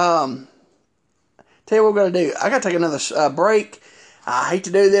 Tell you what we're going to do. I got to take another break. I hate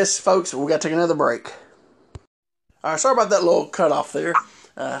to do this, folks, but we got to take another break. All right, sorry about that little cut off there.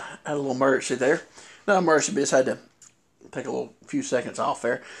 Had a little emergency there. Not emergency, but just had to take a few seconds off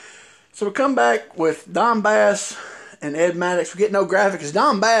there. So we come back with Don Bass and Ed Maddox. We get no graphic because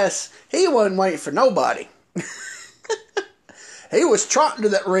Don Bass, he wasn't waiting for nobody. He was trotting to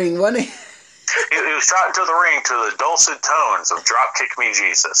that ring, wasn't he? He was trotting to the ring to the dulcet tones of Drop Kick Me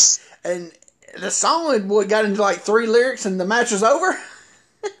Jesus. And the song had got into like 3 lyrics and the match was over?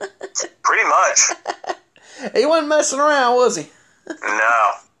 Pretty much. He wasn't messing around, was he?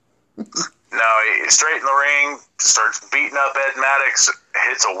 No, he's straight in the ring, starts beating up Ed Maddox,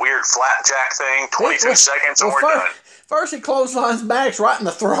 hits a weird flapjack thing, 22 seconds, and we're done. First he clotheslines Maddox right in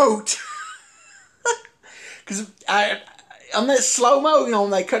the throat. Because on that slow-mo,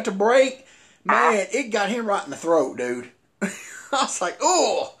 when they cut to break, man, it got him right in the throat, dude. I was like,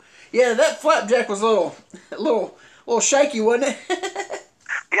 oh, yeah, that flapjack was a little shaky, wasn't it?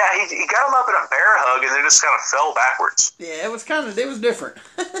 Yeah, he got him up in a bear hug and then just kind of fell backwards. Yeah, it was different.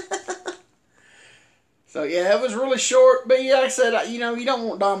 So, yeah, it was really short. But, yeah, like I said, you don't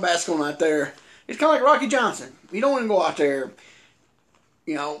want Don Bass going out there. It's kind of like Rocky Johnson. You don't want to go out there,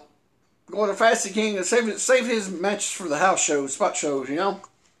 go to the Fastest King and save his matches for the house shows, spot shows,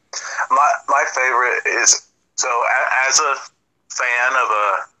 My favorite is, so as a fan of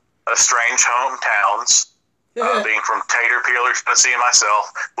a strange hometowns, being from Tater Peeler, Tennessee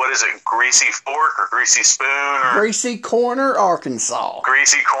myself, what is it, Greasy Fork or Greasy Spoon? Or Greasy Corner, Arkansas.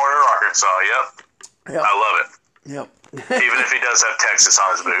 Greasy Corner, Arkansas, yep. I love it. Yep. Even if he does have Texas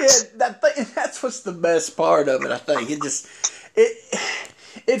on his boots. Yeah, that's what's the best part of it, I think.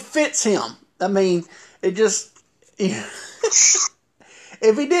 It fits him. I mean, it just... If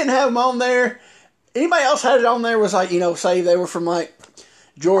he didn't have him on there, anybody else had it on there was like, say they were from like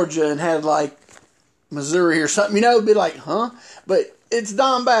Georgia and had like Missouri or something, it'd be like, huh? But it's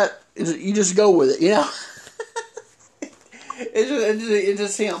Don Bass. You just go with it, It's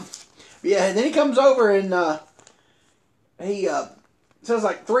just him. Yeah, and then he comes over and he says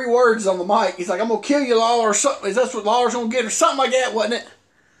like 3 words on the mic. He's like, I'm going to kill you, Lawler, or something. Is that what Lawler's going to get, or something like that, wasn't it?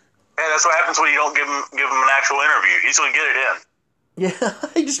 Yeah, that's what happens when you don't give him an actual interview. He's going to get it in. Yeah,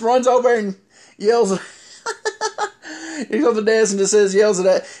 he just runs over and yells. He goes to the desk and just yells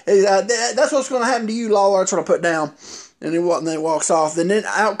at that. That's what's going to happen to you, Lawler. That's what I put down. And then he walks off. And then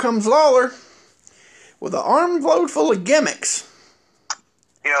out comes Lawler with an armload full of gimmicks.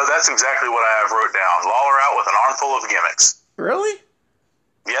 That's exactly what I have wrote down. Lawler out with an armful of gimmicks. Really?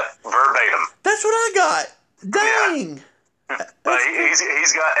 Yep, verbatim. That's what I got. Dang. Yeah. But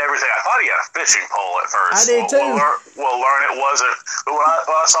he's got everything. I thought he had a fishing pole at first. I did too. We'll learn it wasn't. But when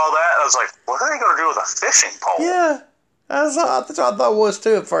I saw that, I was like, what are they going to do with a fishing pole? Yeah. That's what I thought it was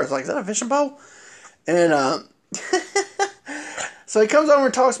too at first. Like, is that a fishing pole? And so he comes over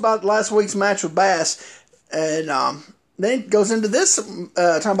and talks about last week's match with Bass. And then goes into this,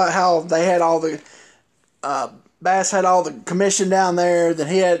 talking about how they had all the, Bass had all the commission down there, that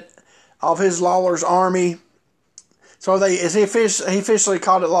he had all of his Lawler's Army. So he officially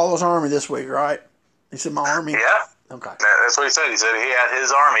called it Lawler's Army this week, right? He said, my army? Yeah. Okay. That's what he said. He said he had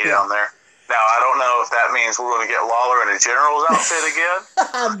his army down there. Now, I don't know if that means we're going to get Lawler in a general's outfit again.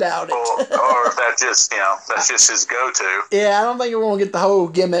 I doubt it. Or if that just, that's just his go-to. Yeah, I don't think we're going to get the whole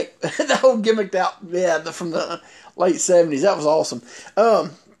gimmick, gimmicked out, from the late 70s. That was awesome. So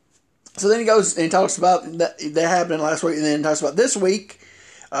then he goes and talks about that happening last week, and then talks about this week.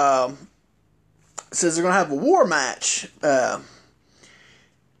 Says they're going to have a war match.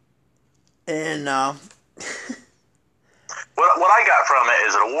 What I got from it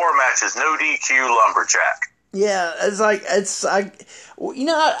is that a war match is no DQ lumberjack. Yeah, I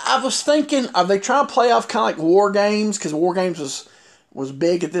was thinking, are they trying to play off kind of like War Games? Because War Games was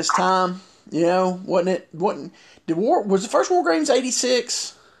big at this time, wasn't it? Was the first War Games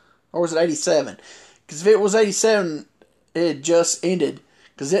 86 or was it 87? Because if it was 87, it had just ended.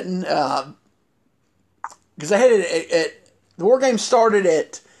 Because they had it at the War Games started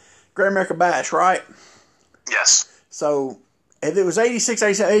at Great America Bash, right? Yes. So if it was 86,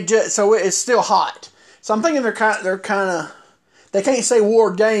 87, so it's still hot. So I'm thinking they can't say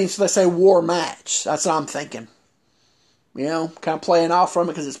War Games, so they say War Match. That's what I'm thinking. Kind of playing off from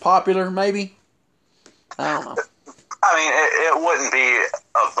it because it's popular, maybe. I don't know. I mean, it wouldn't be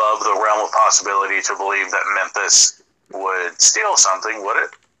above the realm of possibility to believe that Memphis would steal something, would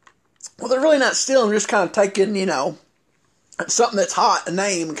it? Well, they're really not stealing. They're just kind of taking, something that's hot, a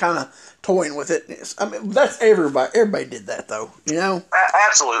name, and kind of toying with it. I mean, that's everybody. Everybody did that, though.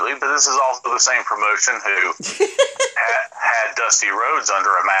 Absolutely, but this is also the same promotion who had Dusty Rhodes under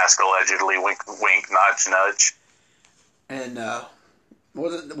a mask, allegedly. Wink, wink, nudge, nudge. And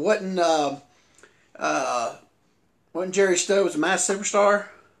wasn't Jerry Stubbs a masked superstar?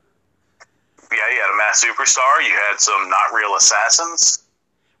 Yeah, you had a masked superstar. You had some not real assassins.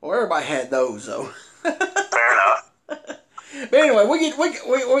 Well, everybody had those, though. Fair enough. But anyway, we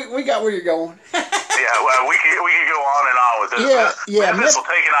got where you're going. Yeah, well, we could go on and on with this. Yeah. Memphis will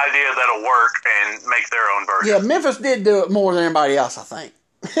take an idea that'll work and make their own version. Yeah, Memphis did do it more than anybody else, I think.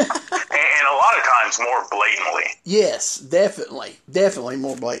 and a lot of times more blatantly. Yes, definitely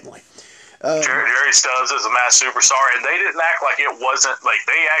more blatantly. Jerry Stubbs is a masked superstar, and they didn't act like it wasn't, like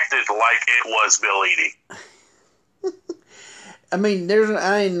they acted like it was Bill Eadie. I mean,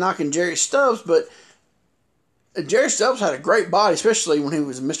 I ain't knocking Jerry Stubbs, but Jerry Stubbs had a great body, especially when he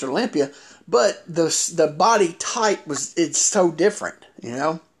was Mr. Olympia, but the body type it's so different,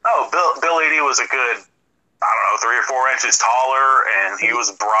 Oh, Bill Eadie was a good, 3 or 4 inches taller, and he was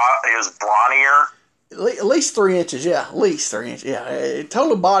brawnier. At least 3 inches, yeah. At least 3 inches, yeah.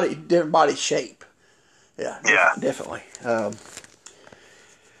 Total body, different body shape. Yeah. Definitely.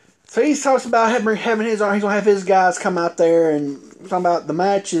 So he talks about having he's going to have his guys come out there and talking about the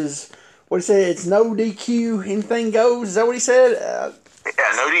matches. What he said, it's no DQ, anything goes. Is that what he said?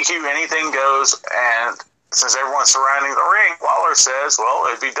 Yeah, no DQ, anything goes. And since everyone's surrounding the ring, Lawler says, well,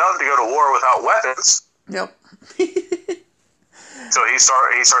 it'd be dumb to go to war without weapons. Yep. So he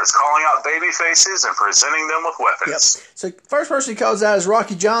starts calling out baby faces and presenting them with weapons. Yep. So first person he calls out is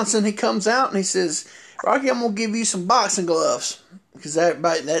Rocky Johnson. He comes out and he says, Rocky, I'm going to give you some boxing gloves. Because that's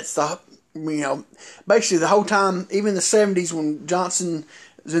the, basically the whole time, even the 70s when Johnson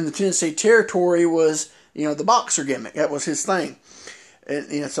was in the Tennessee Territory was, the boxer gimmick. That was his thing.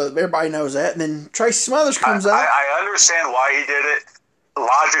 And, so everybody knows that. And then Tracy Smothers comes out. I understand why he did it.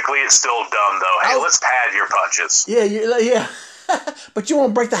 Logically, it's still dumb, though. Hey, let's pad your punches. Yeah. But you want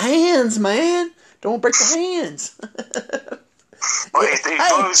to break the hands, man. Don't break the hands. Well, he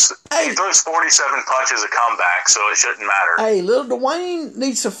throws 47 punches a comeback, so it shouldn't matter. Hey, little Dwayne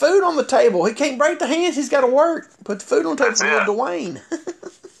needs some food on the table. He can't break the hands. He's got to work. Put the food on the table for little Dwayne.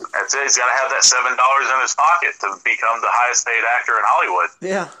 That's it. He's got to have that $7 in his pocket to become the highest paid actor in Hollywood.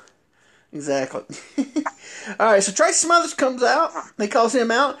 Yeah, exactly. All right, so Tracy Smothers comes out. He calls him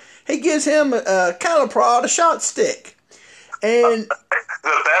out. He gives him a Caliprod, a shot stick. And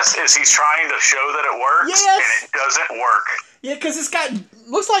the best is he's trying to show that it works, and it doesn't work. Yeah, because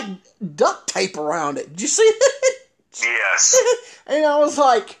looks like duct tape around it. Did you see it? Yes. And I was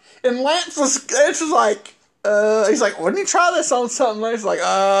like, and Lance was like, he's like, why didn't you try this on something? Lance was like,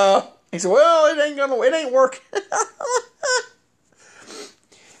 he said, well, it ain't working.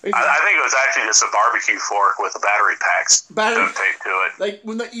 I think it was actually just a barbecue fork with the battery packs duct tape to it.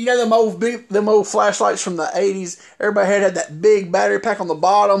 Them old flashlights from the 80s. Everybody had that big battery pack on the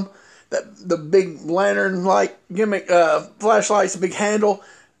bottom. The big lantern-like gimmick flashlights, the big handle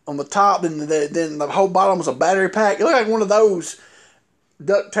on the top, and then the whole bottom was a battery pack. It looked like one of those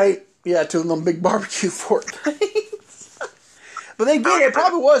duct tape, to them big barbecue fork things. But they did. It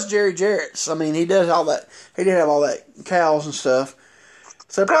probably was Jerry Jarrett's. I mean, he does all that. He did have all that cows and stuff.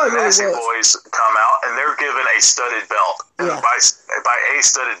 So it probably the really Nasty was. Boys come out, and they're given a studded belt. And Yeah. by a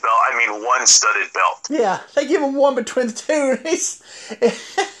studded belt, I mean one studded belt. Yeah, they give him one between the two, and he's.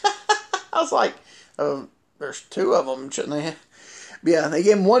 I was like, oh, there's two of them, shouldn't they? Yeah, they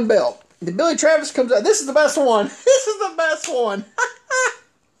gave him one belt. Then Billy Travis comes out. This is the best one. This is the best one.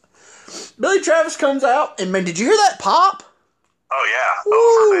 Billy Travis comes out, and man, did you hear that pop? Oh yeah,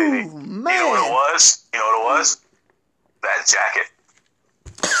 Ooh, over baby. man. You know what it was? That jacket.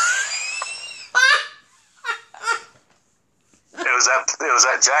 It was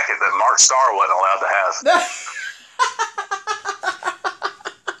that jacket that Mark Starr wasn't allowed to have.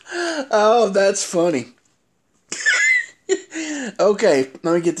 Oh, that's funny. Okay,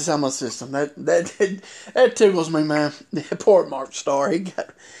 let me get this out of my system. That tickles me, man. Poor Mark Starr. He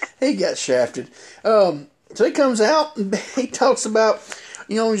got shafted. So he comes out and he talks about,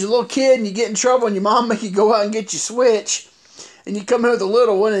 when you're a little kid and you get in trouble and your mom make you go out and get your Switch, and you come here with a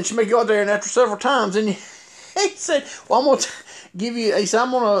little one and she make you go out there, and after several times, and he said, "Well, I'm gonna give you." He said,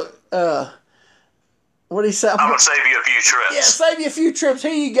 "I'm gonna." What did he say? I'm gonna save you a few trips. Yeah, save you a few trips.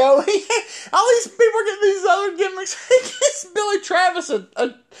 Here you go. All these people are getting these other gimmicks. He gets Billy Travis a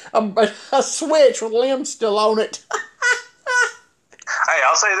Switch with limbs still on it. Hey,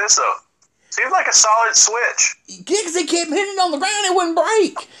 I'll say this though. Seems like a solid Switch. Because he kept hitting it on the ground, it wouldn't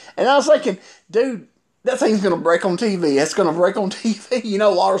break. And I was thinking, dude, that thing's gonna break on TV. It's gonna break on TV.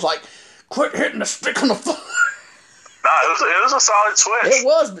 Laura's like, quit hitting the stick on the floor. No, it was a solid Switch. It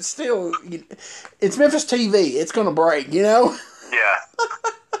was, but still, it's Memphis TV. It's gonna break, Yeah.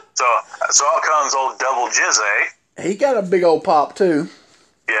 So out comes old Double Jizzy. He got a big old pop too.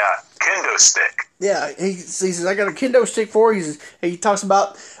 Yeah, kendo stick. Yeah, he says, "I got a kendo stick for you." He talks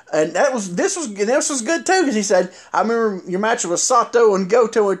about, and this was good too, because he said, "I remember your match with Sato and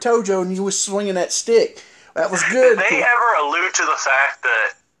Goto and Tojo, and you was swinging that stick. That was good." Did they ever allude to the fact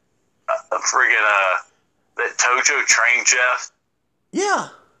that that Tojo trained Jeff? Yeah.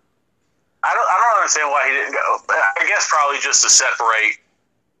 I don't understand why he didn't go. I guess probably just to separate,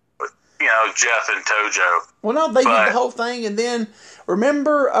 Jeff and Tojo. Well, no, they did the whole thing, and then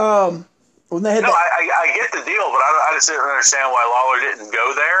remember when they had. No, I get the deal, but I just didn't understand why Lawler didn't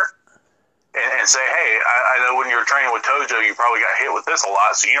go there and say, "Hey, I know when you were training with Tojo, you probably got hit with this a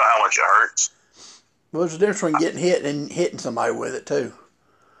lot, so you know how much it hurts." Well, there's a difference between getting hit and hitting somebody with it too.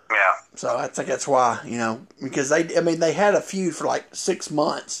 Yeah. So I think that's why, because they had a feud for like 6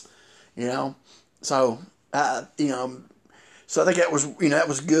 months, so so I think that was, that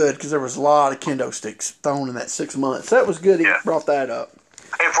was good, because there was a lot of kendo sticks thrown in that 6 months. So that was good. He brought that up.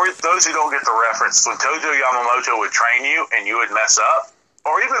 And for those who don't get the reference, when Tojo Yamamoto would train you and you would mess up,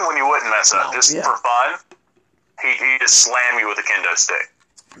 or even when you wouldn't mess up, for fun, he just slam you with a kendo stick.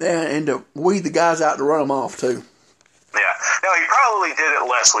 Yeah, and to weed the guys out to run them off too. Yeah. Now, he probably did it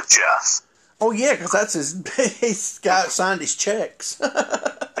less with Jeff. Oh, yeah, because that's his guy signed his checks.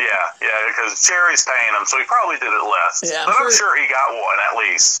 Yeah, because Cherry's paying him, so he probably did it less. Yeah, but I'm sure he got one, at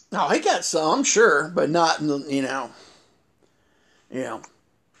least. No, he got some, sure, but not, not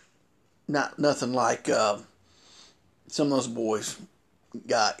nothing like some of those boys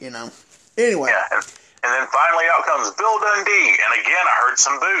got, Anyway. Yeah, and then finally out comes Bill Dundee, and again, I heard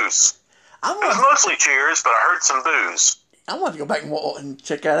some boos. It was mostly cheers, but I heard some boos. I want to go back and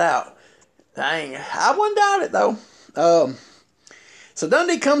check that out. Dang, I wouldn't doubt it, though. So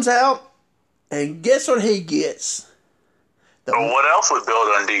Dundee comes out, and guess what he gets? Well, what else would Bill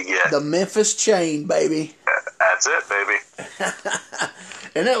Dundee get? The Memphis chain, baby. That's it, baby.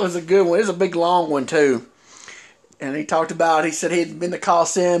 And that was a good one. It was a big, long one, too. And he talked about, he said he'd been to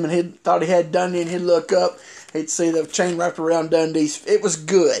Coliseum, and he thought he had Dundee, and he'd look up, he'd see the chain wrapped around Dundee's. It was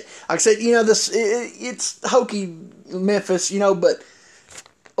good. Like I said, it's hokey Memphis, but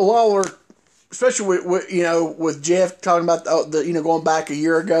Lawler, especially with Jeff talking about the going back a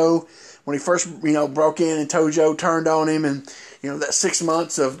year ago when he first broke in and Tojo turned on him, and that 6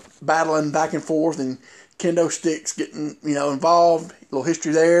 months of battling back and forth and kendo sticks getting involved, a little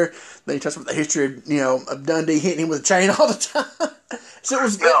history there. Then he talks about the history of Dundee hitting him with a chain all the time. So it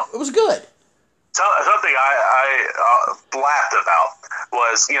was good. It was good. Something I laughed about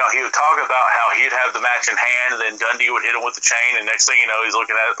was, he would talk about how he'd have the match in hand, and then Dundee would hit him with the chain, and next thing you know, he's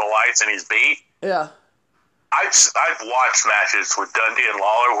looking at the lights and he's beat. Yeah. I've watched matches with Dundee and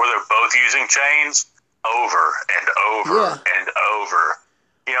Lawler where they're both using chains over and over and over.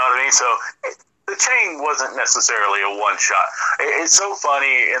 You know what I mean? So the chain wasn't necessarily a one shot. It's so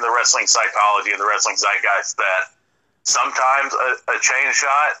funny in the wrestling psychology and the wrestling zeitgeist that sometimes a chain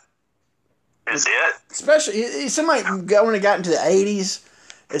shot is it. Especially, it seemed like when it got into the 80s,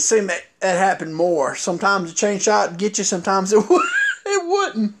 it seemed that happened more. Sometimes a chain shot would get you, sometimes it It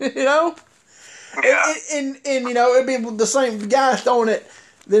wouldn't, you know. Yeah. And you know, it'd be the same guy throwing it.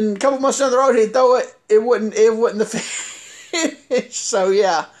 Then a couple months down the road, he'd throw it. It wouldn't the finish. So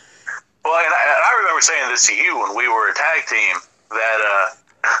yeah. Well, and I remember saying this to you when we were a tag team that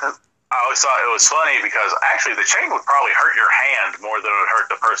I always thought it was funny because actually the chain would probably hurt your hand more than it would hurt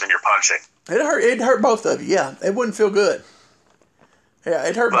the person you're punching. It hurt both of you. Yeah, it wouldn't feel good. Yeah,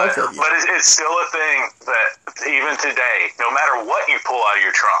 it hurt both of you. But it's still a thing that even today, no matter what you pull out of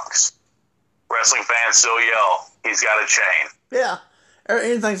your trunks, wrestling fans still yell, "He's got a chain." Yeah,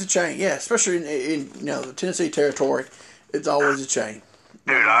 anything's a chain. Yeah, especially in you know the Tennessee territory, it's always a chain.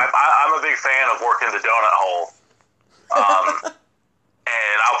 Dude, I'm a big fan of working the donut hole.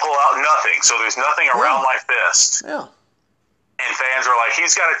 And I'll pull out nothing, so there's nothing around my fist. Yeah. And fans are like,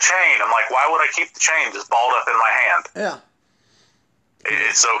 "He's got a chain." I'm like, "Why would I keep the chain just balled up in my hand?" Yeah.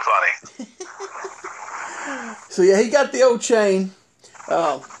 It's so funny. So yeah, he got the old chain. Where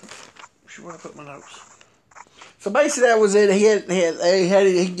I put my notes? So basically, that was it.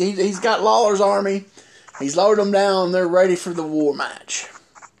 He's got Lawler's army. He's loaded them down. They're ready for the war match.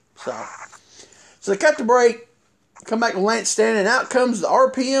 So they cut the break. Come back with Lance Stanley, and out comes the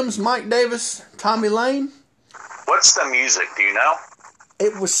RPMs, Mike Davis, Tommy Lane. What's the music? Do you know?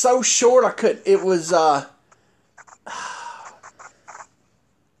 It was so short, I couldn't. It was,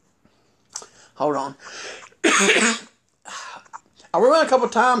 hold on. I rewound a couple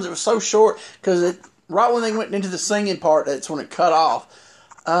of times. It was so short because right when they went into the singing part, that's when it cut off.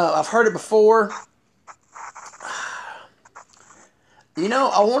 I've heard it before. You know,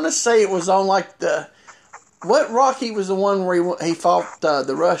 I want to say it was on like what Rocky was the one where he fought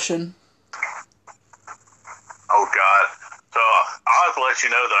the Russian? Oh, God. So I'll have to let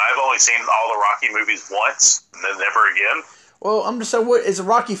you know that I've only seen all the Rocky movies once and then never again. Well, I'm just saying, what is it,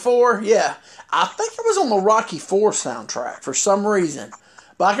 Rocky 4? Yeah. I think it was on the Rocky 4 soundtrack for some reason.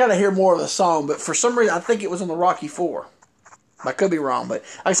 But I got to hear more of the song. But for some reason, I think it was on the Rocky 4. I could be wrong. But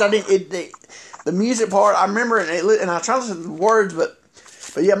like I said, the music part, I remember it, and I tried to listen to the words, but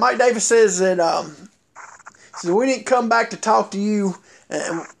yeah, Mike Davis says that we didn't come back to talk to you,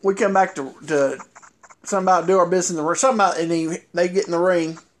 and we come back to something about do our business, or something about, and they get in the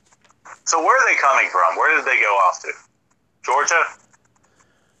ring. So where are they coming from? Where did they go off to? Georgia?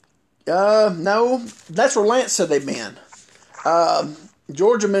 No, that's where Lance said they'd been.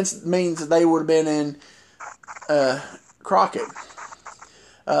 Georgia means that they would have been in Crockett.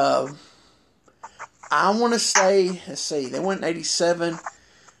 I want to say, let's see, they went in 87.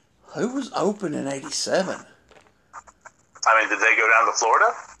 Who was open in 87? I mean, did they go down to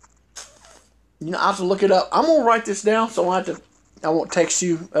Florida? You know, I have to look it up. I'm gonna write this down, so I won't text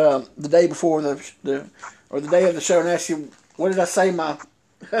you the day before the day of the show and ask you what did I say.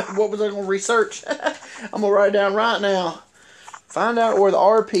 What was I gonna research? I'm gonna write it down right now. Find out where the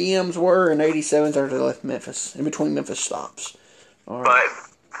RPMs were in 87 after they left Memphis, in between Memphis stops. All right. But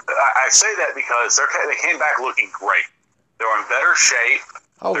I say that because they came back looking great. They were in better shape.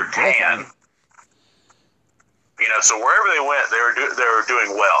 Oh, they're definitely. tan. You know, so wherever they went, they were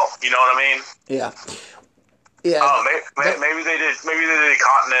doing well. You know what I mean? Yeah. Yeah. Oh, maybe they did. Maybe they did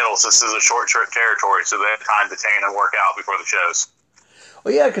Continental since this is a short trip territory, so they had time to tan and work out before the shows.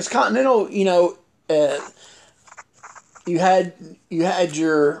 Well, yeah, because Continental, you know, you had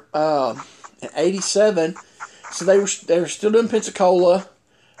your 87, so they were still doing Pensacola,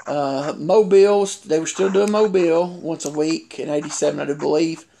 Mobile. They were still doing Mobile once a week in 87, I do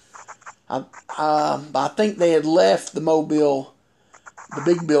believe. I think they had left the Mobile, the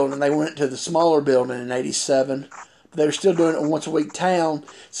big building. They went to the smaller building in 87. But they were still doing it once a week town,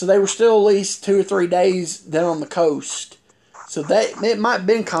 so they were still at least 2 or 3 days down on the coast. So it might have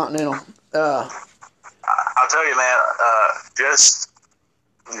been Continental. I'll tell you, man, just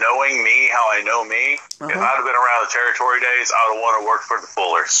knowing me how I know me, if I'd have been around the territory days, I would have wanted to work for the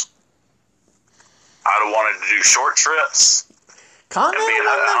Fullers. I'd have wanted to do short trips. Continental wasn't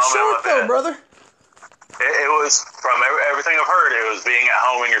that short, though, brother. It was, from everything I've heard, it was being at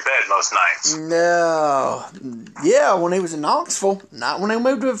home in your bed most nights. No. Yeah, when he was in Knoxville. Not when they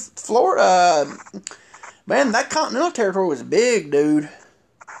moved to Florida. Man, that Continental territory was big, dude.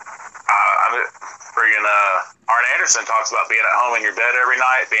 Arn Anderson talks about being at home in your bed every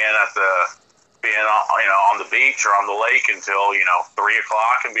night, being on the beach or on the lake until 3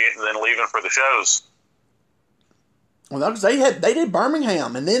 o'clock, and then leaving for the shows. Well, because they did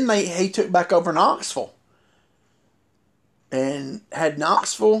Birmingham, and then he took back over Knoxville, and had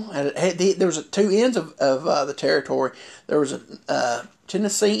Knoxville. There was 2 ends of the territory. There was a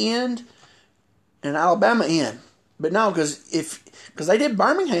Tennessee end and Alabama end. But no, because they did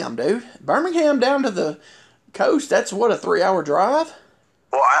Birmingham, dude. Birmingham down to coast, that's what, a 3-hour drive?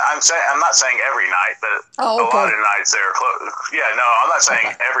 Well, I'm not saying every night, but Oh, okay. a lot of nights they're close. Yeah, no, I'm not saying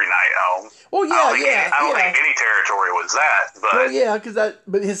every night home. Well, yeah, I don't think any territory was that, but well, yeah, because but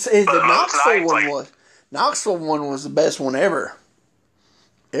the most Knoxville nights, one was Knoxville one was the best one ever.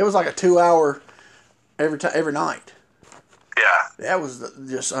 It was like a 2-hour every night. yeah. That was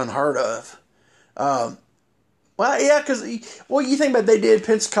just unheard of. Well, yeah, because you think about they did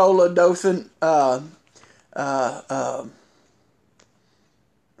Pensacola, Dothan. Gosh,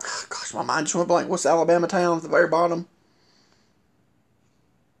 my mind just went blank. What's the Alabama town at the very bottom?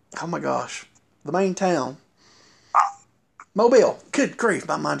 Oh my gosh, the main town. Mobile. Good grief,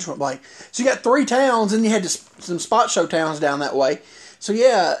 my mind just went blank. So you got 3 towns, and you had some spot show towns down that way. So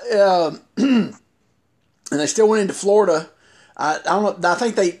yeah, and they still went into Florida. I don't know. I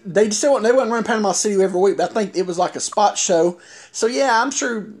think they wouldn't run Panama City every week, but I think it was like a spot show. So yeah, I'm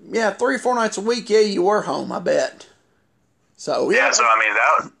sure. Yeah, 3 or 4 nights a week. Yeah, you were home. I bet. So yeah. So I mean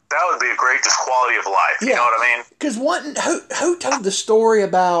that would be a great just quality of life. You know what I mean? Because who told the story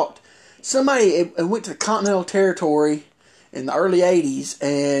about somebody went to the Continental Territory in the early '80s,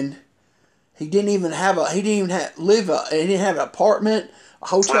 and he didn't even have he didn't have an apartment, a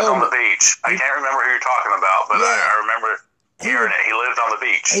hotel. Lived on the beach. I can't remember who you're talking about, but I remember hearing it. He lived on the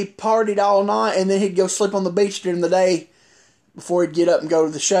beach. He partied all night, and then he'd go sleep on the beach during the day before he'd get up and go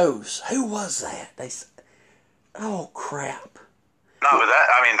to the shows. Who was that? Oh crap. No, but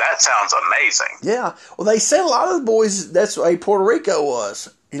that sounds amazing. Yeah. Well, they said a lot of the boys, that's what Puerto Rico was,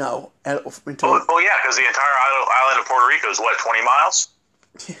 well, yeah, because the entire island of Puerto Rico is, 20 miles?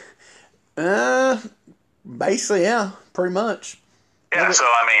 Basically, yeah, pretty much. Yeah, so,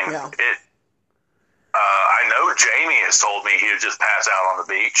 it. I know Jamie has told me he would just pass out on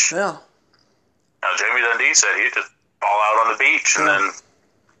the beach. Yeah. Now, Jamie Dundee said he'd just fall out on the beach, and then,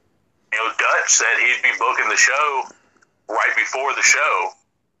 Dutch said he'd be booking the show right before the show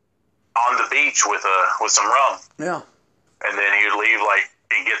on the beach with some rum. Yeah. And then he'd leave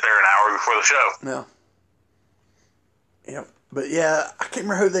he'd get there an hour before the show. Yeah. Yep. But yeah, I can't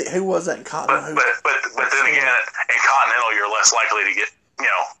remember who was that in Continental. But then again, in Continental you're less likely to get,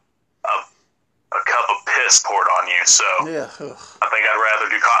 a cup of piss poured on you. So yeah. I think I'd rather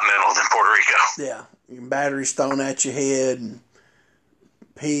do Continental than Puerto Rico. Yeah. Batteries thrown at your head and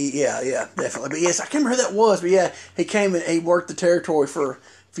yeah, definitely. But yes, I can't remember who that was. But yeah, he came and he worked the territory for a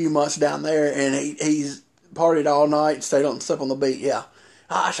few months down there, and he's partied all night and stayed on the beach. Yeah,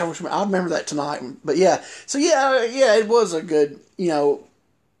 I remember that tonight. But yeah, so yeah, it was a good. You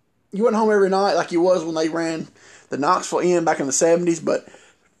went home every night like you was when they ran the Knoxville Inn back in the 70s, but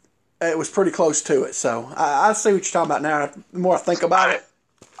it was pretty close to it. So I see what you're talking about now. The more I think about it,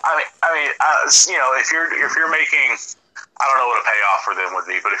 if you're making, I don't know what a payoff for them would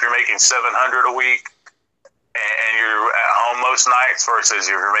be, but if you're making $700 a week and you're at home most nights versus if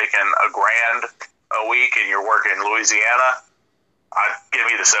you're making $1,000 a week and you're working in Louisiana, I'd give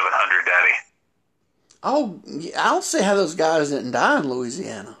me the 700, Daddy. Oh, I don't see how those guys didn't die in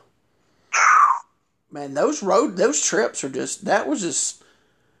Louisiana. Man, those trips are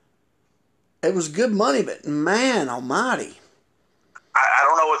it was good money, but man almighty. I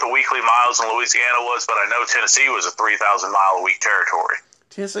don't know what the weekly miles in Louisiana was, but I know Tennessee was a 3,000 mile a week territory.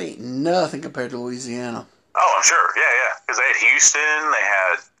 Tennessee ain't nothing compared to Louisiana. Oh, I'm sure. Yeah. Because they had Houston. They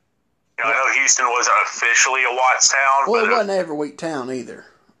had, I know Houston wasn't officially a Watts town. Well, it wasn't every week town either.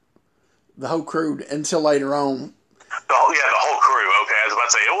 The whole crew until later on. The whole crew. Okay, I was about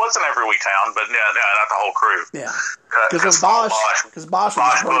to say it wasn't every week town, but no, not the whole crew. Yeah. Because Bosch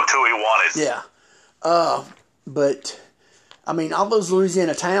booked who he wanted. Yeah. But all those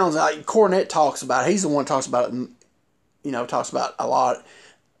Louisiana towns, like Cornette talks about it. He's the one who talks about it, talks about a lot.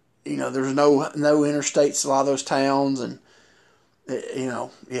 There's no interstates, a lot of those towns, and,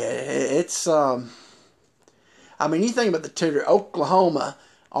 it's, you think about the territory, Oklahoma,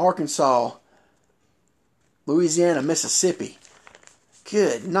 Arkansas, Louisiana, Mississippi.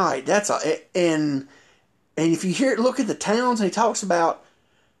 Good night. And if you look at the towns, and he talks about,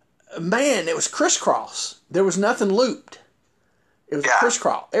 man, it was crisscross. There was nothing looped. It was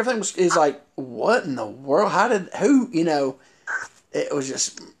crisscross. Everything is like, what in the world? It was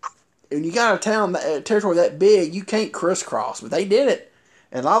just, when you got a territory that big, you can't crisscross. But they did it.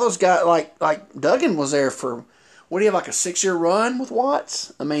 And a lot of those guys, like Duggan was there for, what do you have, like a 6-year run with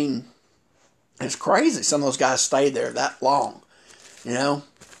Watts? It's crazy. Some of those guys stayed there that long, And yeah,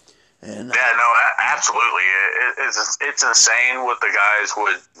 no, absolutely. It's insane what the guys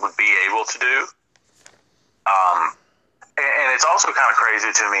would be able to do. And it's also kind of crazy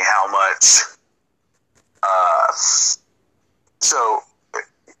to me how much. So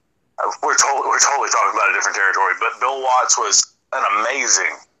we're totally talking about a different territory, but Bill Watts was an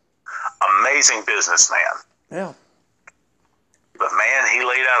amazing businessman. Yeah. But man, he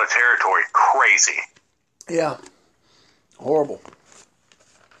laid out a territory crazy. Yeah. Horrible.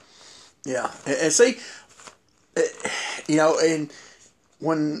 Yeah. And see, and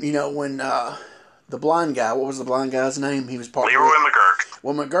when the blind guy, what was the blind guy's name? He was part Leroy McGurk.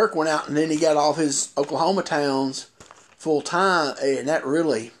 Well, McGurk went out, and then he got all his Oklahoma towns full time, and that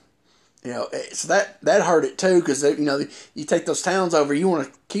really, so that hurt it too, because you take those towns over, you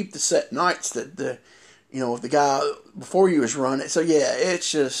want to keep the set nights that the guy before you was running. So yeah,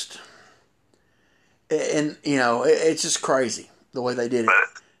 it's just, and it's just crazy the way they did it. But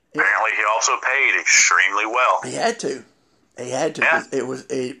apparently, he also paid extremely well. He had to. Yeah. It was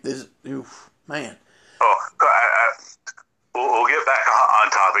man. Oh, we'll get back on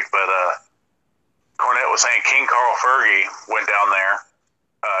topic, but Cornette was saying King Carl Fergie went down there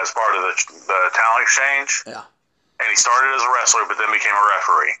as part of the talent exchange. Yeah. And he started as a wrestler, but then became a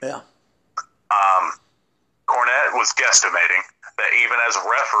referee. Yeah. Cornette was guesstimating that even as a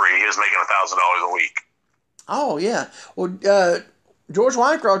referee, he was making $1,000 a week. Oh yeah. Well, George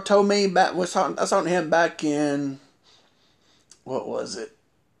Weintraub told me I was talking to him back in, what was it?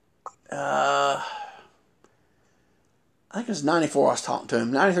 I think it was 94 I was talking to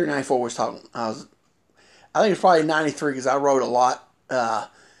him. 93, 94 was talking. I think it was probably 93 because I wrote a lot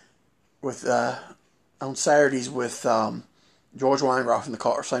with on Saturdays with George Weingroff in the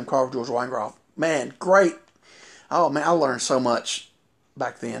car, same car with George Weingroff. Man, great. Oh man, I learned so much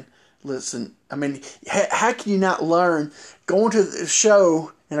back then. Listen, I mean, how can you not learn going to the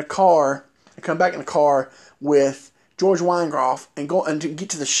show in a car and come back in a car with George Weingroff and to get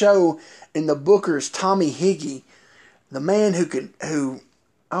to the show in the Booker's Tommy Higgy, the man who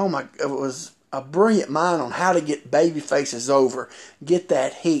was a brilliant mind on how to get baby faces over, get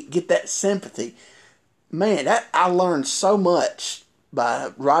that heat, get that sympathy. Man, I learned so much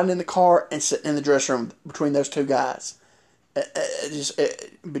by riding in the car and sitting in the dressing room between those two guys.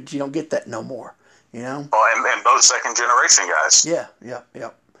 But you don't get that no more, Well, and both second generation guys. Yeah.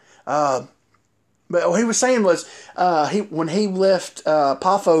 But what he was saying was, when he left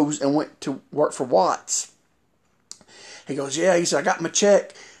Paphos and went to work for Watts, he goes, yeah, he said, I got my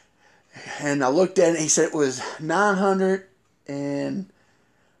check, and I looked at it, he said it was $900 and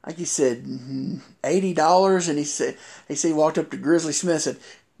I think he said $80, and he said he walked up to Grizzly Smith and said,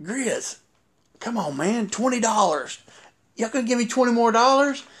 Grizz, come on, man, $20. Y'all gonna give me $20 more?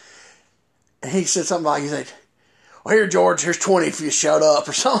 And he said something like, he said, well, here, George, here's 20 if you shut up,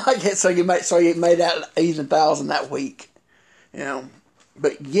 or something like that. So he made that even $1,000 that week,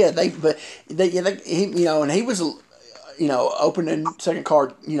 But yeah, and he was, opening second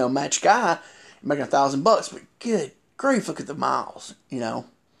card, match guy, making $1,000. But good grief, look at the miles, Yeah.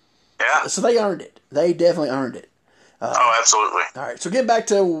 So they earned it. They definitely earned it. Absolutely. All right, so getting back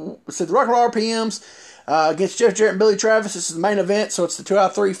to the Rock and Roll RPMs against Jeff Jarrett and Billy Travis. This is the main event, so it's the 2 out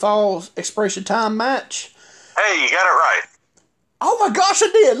of 3 falls expiration time match. Hey, you got it right. Oh my gosh,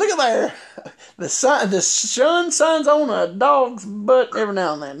 I did! Look at there. The sun shines on a dog's butt every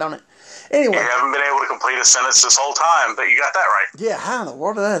now and then, don't it? Anyway, you haven't been able to complete a sentence this whole time, but you got that right. Yeah, how in the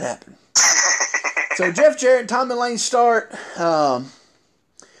world did that happen? So Jeff Jarrett and Tommy Lane start.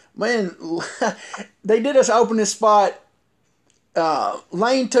 Man, they did us open this spot.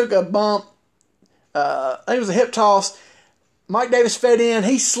 Lane took a bump. I think it was a hip toss. Mike Davis fed in.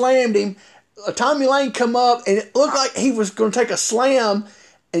 He slammed him. Tommy Lane come up, and it looked like he was going to take a slam,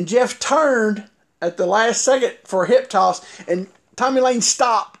 and Jeff turned at the last second for a hip toss, and Tommy Lane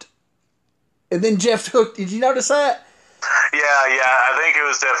stopped. And then Jeff hooked. Did you notice that? Yeah, I think it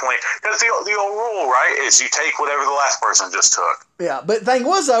was definitely, because the old rule, right, is you take whatever the last person just took. Yeah, but the thing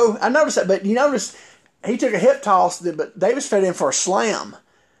was, though, I noticed that, but you notice he took a hip toss, but Davis fed in for a slam.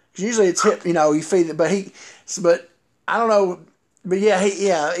 Usually it's hip, you feed it, but I don't know, but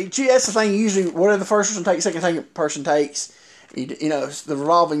that's the thing, usually whatever the first person takes, second person takes, it's the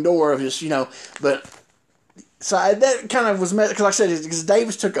revolving door of just, but, so that kind of was, because like I said, because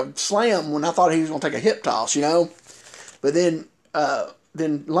Davis took a slam when I thought he was going to take a hip toss, But then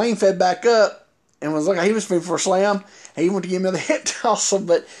Lane fed back up and was like he was feeding for a slam. And he wanted to give me another hip toss.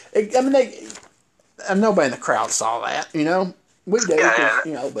 But nobody in the crowd saw that. We do,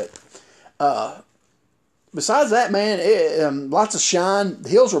 but besides that, man, lots of shine. The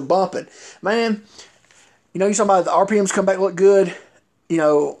hills were bumping, man. You talking about the RPMs come back look good.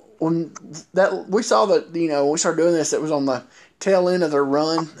 When that we saw that we started doing this, it was on the tail end of their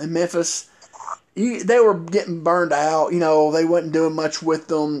run in Memphis. They were getting burned out. They wasn't doing much with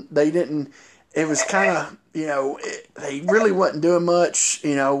them. They didn't. It was kind of they really wasn't doing much.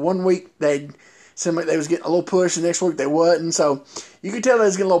 1 week they seemed like they was getting a little push, the next week they wasn't. So you could tell they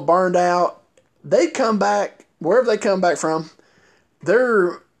was getting a little burned out. They'd come back, wherever they come back from,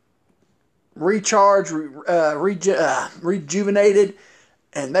 they're recharged, rejuvenated,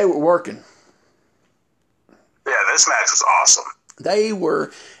 and they were working. Yeah, this match was awesome.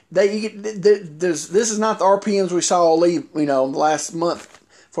 This is not the RPMs we saw leave, the last month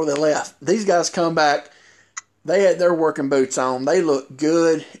before they left. These guys come back. They had their working boots on. They look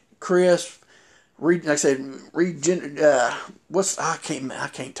good, crisp. Like I said, I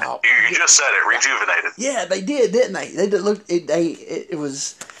can't talk. You just said it, rejuvenated. Yeah, they did, didn't they? They did look. It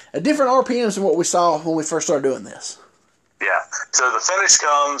was a different RPMs than what we saw when we first started doing this. Yeah. So the finish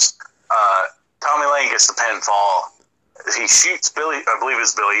comes. Tommy Lane gets the pinfall. He shoots Billy. I believe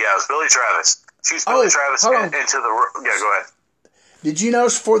it's Billy. Yeah, it was Billy Travis. Shoots Billy Travis into the. Yeah, go ahead. Did you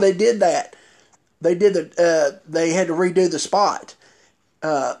notice before they did that? They did they had to redo the spot.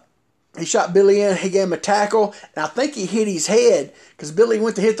 He shot Billy in. He gave him a tackle, and I think he hit his head because Billy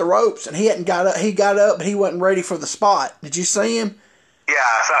went to hit the ropes, and he hadn't got up. He got up, but he wasn't ready for the spot. Did you see him? Yeah,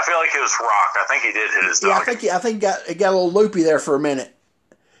 I feel like it was Rock. I think he did hit his dog. Yeah, I think it got a little loopy there for a minute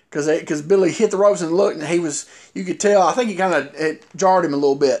because Billy hit the ropes and looked, and you could tell. I think he kind of jarred him a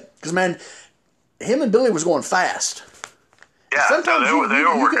little bit because man, him and Billy was going fast. Yeah, sometimes they were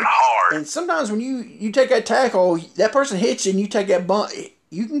working hard. And sometimes when you take that tackle, that person hits you and you take that bump,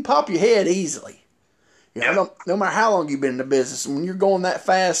 you can pop your head easily. No matter how long you've been in the business, when you're going that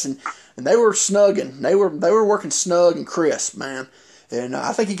fast, and they were snugging, they were working snug and crisp, man. And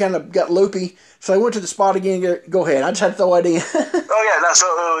I think he kind of got loopy, so they went to the spot again. Go ahead, I just had to throw it in. So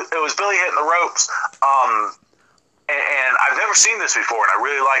it was Billy hitting the ropes, and I've never seen this before, and I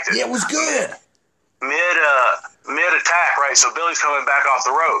really liked it. Yeah, it was good. Mid attack, right? So Billy's coming back off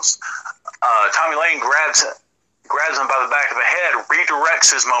the ropes. Tommy Lane grabs him by the back of the head,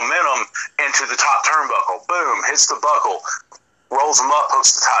 redirects his momentum into the top turnbuckle. Boom, hits the buckle, rolls him up,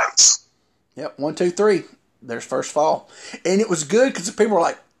 hooks the tights. Yep, 1, 2, 3. There's first fall. And it was good because people were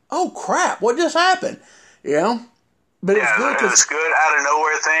like, oh crap, what just happened? But it was good out of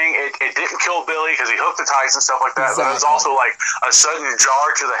nowhere thing. It didn't kill Billy because he hooked the tights and stuff like that. Exactly. But it was also like a sudden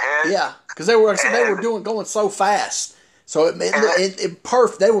jar to the head. Yeah, because they were going so fast. So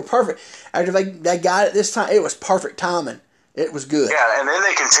perfect. They were perfect. After they got it this time, it was perfect timing. It was good. Yeah, and then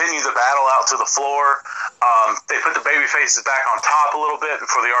they continued the battle out to the floor. They put the baby faces back on top a little bit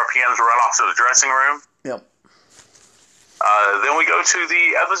before the RPMs run off to the dressing room. Yep. Then we go to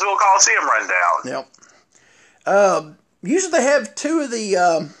the Evansville Coliseum rundown. Yep. Usually they have two of the.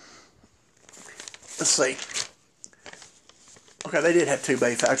 Let's see. Okay, they did have two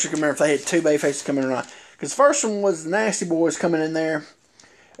babyfaces. I should remember if they had two babyfaces coming or not. Because the first one was the Nasty Boys coming in there.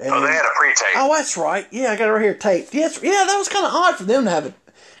 And, they had a pre-tape. Oh, that's right. Yeah, I got it right here taped. Yes, yeah, that was kind of odd for them to have it.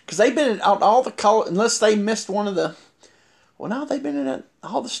 Because they've been in all the unless they missed one of the. Well, no, they've been in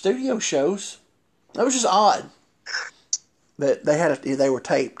all the studio shows. That was just odd that they were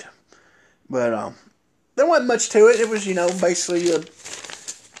taped. But there wasn't much to it. It was, basically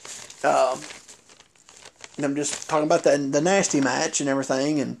them just talking about the Nasty match and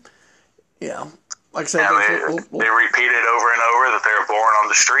everything, and like I said, they repeated over and over that they were born on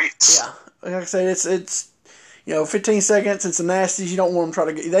the streets. Yeah, like I said, it's 15 seconds. It's the Nasties. You don't want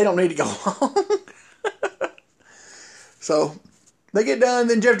them they don't need to go long. So they get done.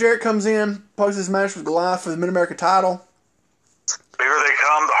 Then Jeff Jarrett comes in, posts his match with Goliath for the Mid America title. Bigger they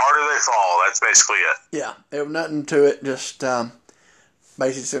come, the harder they fall. That's basically it. Yeah, there was nothing to it. Just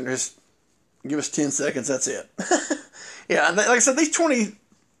basically just give us 10 seconds. That's it. Yeah, like I said,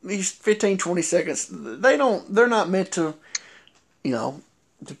 these 15, 20 seconds, they're not meant to, to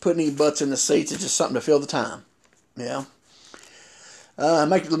put any butts in the seats. It's just something to fill the time. Yeah.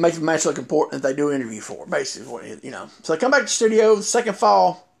 Make the match look important that they do an interview for, basically. So they come back to the studio, the second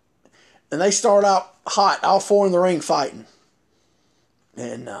fall, and they start out hot, all four in the ring fighting.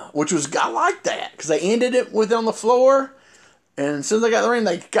 And which was, I like that, because they ended it with on the floor, and as soon as they got in the ring,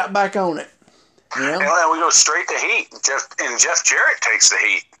 they got back on it. And we go straight to heat. Jeff Jarrett takes the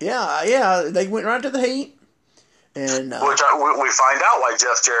heat. Yeah, they went right to the heat. And which we find out why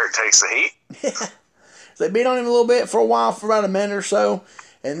Jeff Jarrett takes the heat. Yeah. So they beat on him a little bit for a while, for about a minute or so.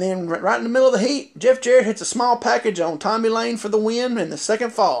 And then right in the middle of the heat, Jeff Jarrett hits a small package on Tommy Lane for the win in the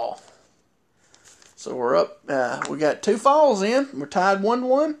second fall. So we're up. We got 2 falls in. We're tied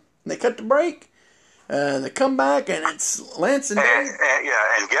 1-1. And they cut the break. They come back, and it's Lance and Dave.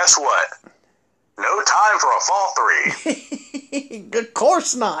 And guess what? No time for a fall 3. Of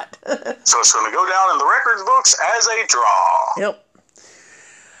course not. So it's going to go down in the records books as a draw. Yep.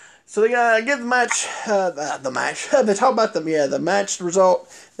 So they give the match, they talk about the match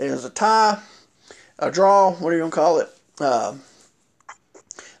result. There's a tie, a draw, what are you going to call it?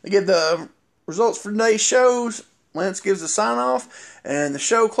 They give the results for today's shows. Lance gives a sign off, and the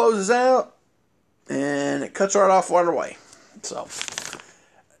show closes out, and it cuts right off right away. So,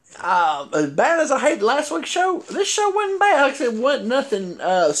 as bad as I hate last week's show, this show wasn't bad. Like I said, it wasn't nothing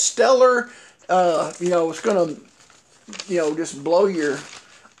stellar. It's going to, just blow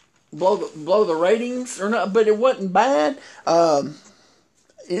the ratings or not, but it wasn't bad. It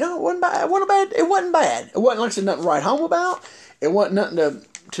wasn't bad. It wasn't bad. It wasn't, like I said, nothing to write home about. It wasn't nothing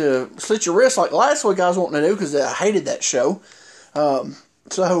to slit your wrist like last week I was wanting to do because I hated that show. It was.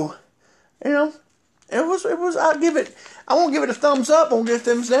 I won't give it a thumbs up. I won't give it a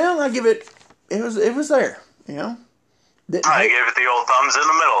thumbs down. It was there. I gave it the old thumbs in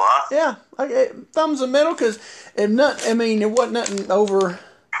the middle, huh? Yeah, thumbs in the middle because it wasn't nothing over.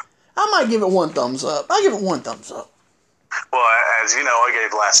 I might give it one thumbs up. I'll give it one thumbs up. Well, as you know, I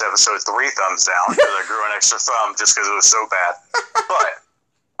gave last episode 3 thumbs down because I grew an extra thumb just because it was so bad. But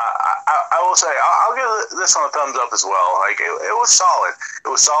I will say, I'll give this one a thumbs up as well. Like, it was solid. It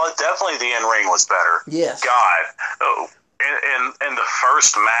was solid. Definitely the in-ring was better. Yes. God. In the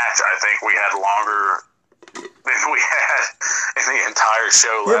first match, I think we had longer than we had in the entire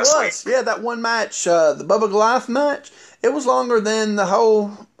show last week. Yeah, that one match, the Bubba Goliath match, it was longer than the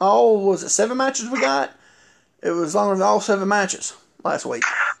whole, was it 7 matches we got? It was longer than all 7 matches last week.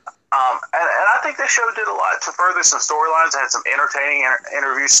 And I think this show did a lot to further some storylines. It had some entertaining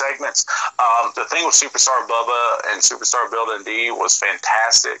interview segments. The thing with Superstar Bubba and Superstar Bill Dundee was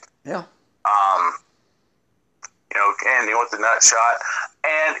fantastic. Yeah. Ending with the nut shot.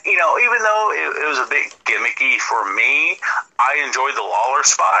 And, even though it was a bit gimmicky for me, I enjoyed the Lawler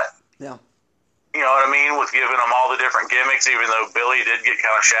spot. Yeah. You know what I mean? With giving them all the different gimmicks, even though Billy did get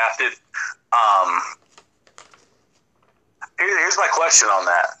kind of shafted. Here's my question on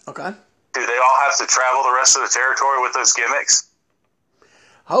that. Okay. Do they all have to travel the rest of the territory with those gimmicks?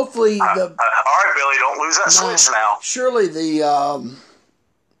 Hopefully all right, Billy, don't lose that switch now. Surely the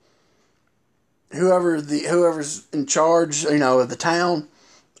whoever's in charge, of the town,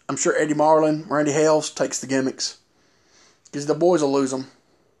 I'm sure Eddie Marlin, Randy Hales takes the gimmicks because the boys will lose them.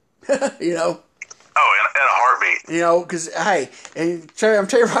 Oh, in a heartbeat. Because hey, I'm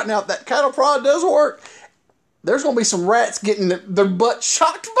telling you right now, if that cattle prod does work, there's going to be some rats getting their butt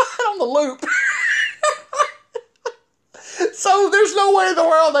shocked by it on the loop. So there's no way in the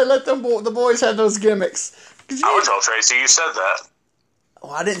world they let the boys have those gimmicks. I would tell Tracy you said that.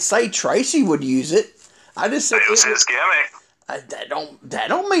 Well, I didn't say Tracy would use it. I just said it was his gimmick. That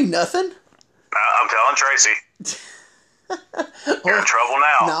don't mean nothing. I'm telling Tracy. You're in trouble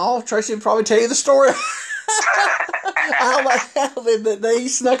now. No, Tracy would probably tell you the story. How they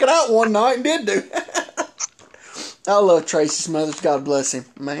snuck it out one night and did do. I love Tracy Smothers. God bless him,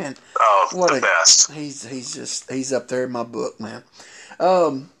 man. Oh, what the best. He's up there in my book, man.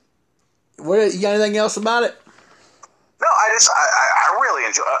 You got anything else about it? No, I really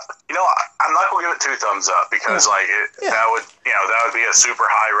enjoy. I'm not gonna give it 2 thumbs up because that would be a super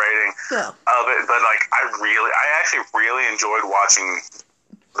high rating. Yeah. But I actually really enjoyed watching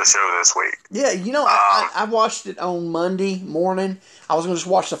the show this week. Yeah, I watched it on Monday morning. I was gonna just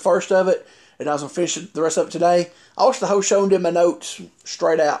watch the first of it, and I was gonna finish the rest of it today. I watched the whole show and did my notes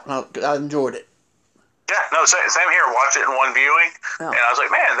straight out, and I enjoyed it. Yeah, no, same here. Watch it in one viewing, and I was like,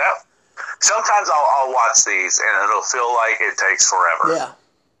 man, sometimes I'll watch these, and it'll feel like it takes forever. Yeah.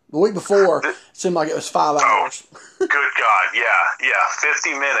 The week before, it seemed like it was 5 hours. Good God, yeah.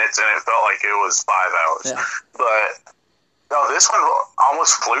 50 minutes, and it felt like it was 5 hours. Yeah. But, no, this one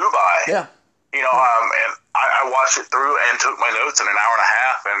almost flew by. Yeah. And I watched it through and took my notes in an hour and a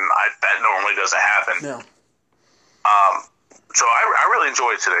half, and that normally doesn't happen. Yeah. So I really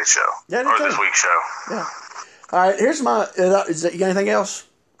enjoyed today's show. Yeah, or this week's show. Yeah. All right, here's my... you got anything else?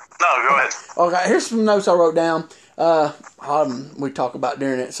 No, go ahead. Okay, here's some notes I wrote down. We talk about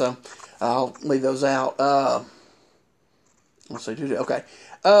during it, so I'll leave those out. Let's see. Okay.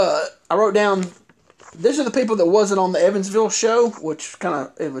 I wrote down, these are the people that wasn't on the Evansville show, which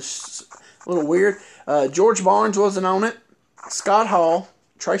it was a little weird. George Barnes wasn't on it. Scott Hall,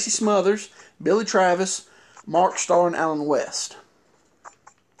 Tracy Smothers, Billy Travis, Mark Starr, and Alan West.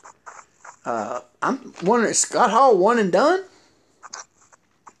 I'm wondering, is Scott Hall one and done?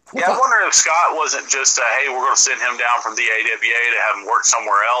 Yeah, I'm wondering if Scott wasn't just, hey, we're going to send him down from the AWA to have him work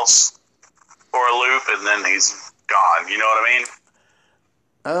somewhere else for a loop, and then he's gone. You know what I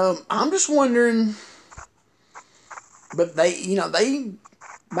mean? I'm just wondering, but they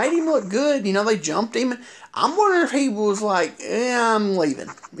made him look good. You know, they jumped him. I'm wondering if he was like, I'm leaving.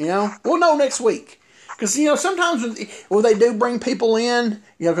 You know, we'll know next week. Because, you know, sometimes when they do bring people in,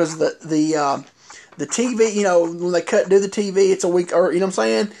 you know, because the TV, you know, when they do the TV, it's a week, or, you know what I'm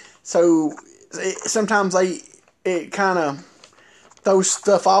saying? So sometimes it kind of throws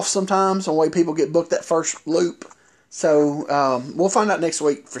stuff off sometimes on the way people get booked that first loop. So we'll find out next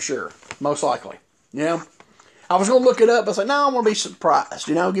week for sure, most likely. You know? I was going to look it up, but I was like, no, I'm going to be surprised.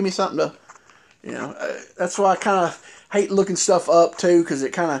 You know, give me something to, you know, that's why I kind of hate looking stuff up too, because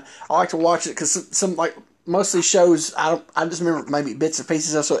it kind of, I like to watch it, because some, like, most of these shows, I just remember maybe bits and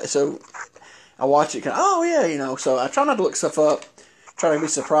pieces of, so I watch it kind of, oh yeah, you know, so I try not to look stuff up, try to be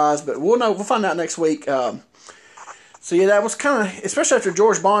surprised, but we'll find out next week. So yeah, that was kind of, especially after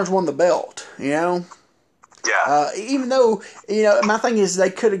George Barnes won the belt, you know? Yeah. Even though, you know, my thing is they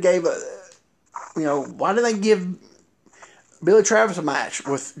could have gave you know, why did they give Billy Travis a match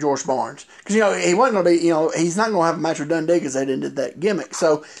with George Barnes? Because, you know, he wasn't going to be, you know, he's not going to have a match with Dundee because they didn't do that gimmick.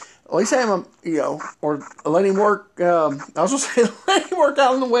 So, at least have him, you know, or let him work, I was going to say, let him work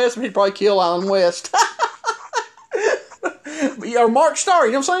Alan West, but he'd probably kill Alan West. Or Mark Starr,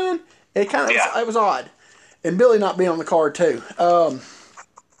 you know what I'm saying? It kind of, it was odd. And Billy not being on the card, too.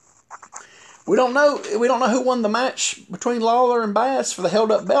 We don't know who won the match between Lawler and Bass for the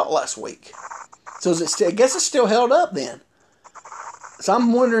held-up belt last week. So, I guess it's still held up then. So,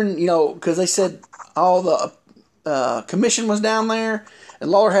 I'm wondering, you know, because they said all the commission was down there,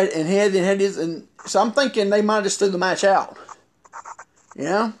 and Lawler had his, and so I'm thinking they might have just threw the match out. You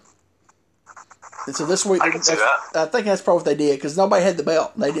know? And so this week, I can see that. I think that's probably what they did, because nobody had the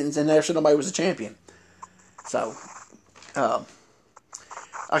belt. They didn't, and actually nobody was a champion. So, like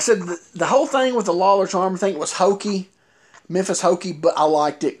I said, the whole thing with the Lawler charm thing was hokey, Memphis hokey, but I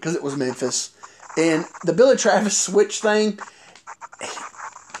liked it because it was Memphis. And the Billy Travis switch thing,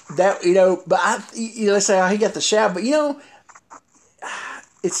 that, you know, but they say, oh, he got the shout, but you know,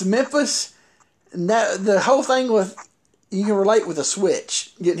 it's Memphis, and that the whole thing with, you can relate with a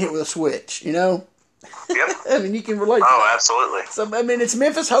switch, getting hit with a switch, you know? Yep. I mean, you can relate to Oh, that. absolutely. So, I mean, it's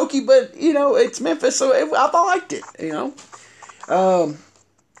Memphis hokey, but, you know, it's Memphis, so I liked it, you know?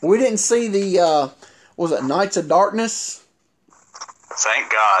 We didn't see the, was it Knights of Darkness?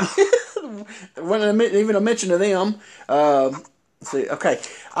 Thank God. Wasn't even a mention of them. Let's see, okay.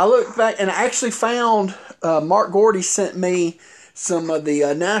 I looked back, and I actually found, Mark Gordy sent me some of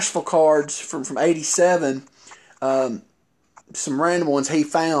the Nashville cards from 87, some random ones he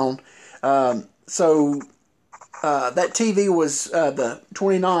found. So that TV was the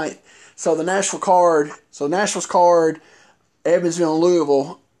 29th. So the Nashville's card, Evansville and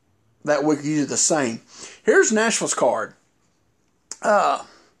Louisville, that week usually the same. Here's Nashville's card.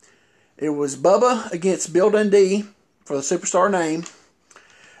 It was Bubba against Bill Dundee for the superstar name.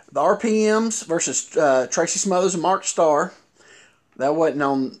 The RPMs versus Tracy Smothers and Mark Starr. That wasn't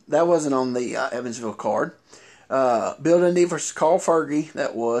on the Evansville card. Bill Dundee versus Carl Fergie,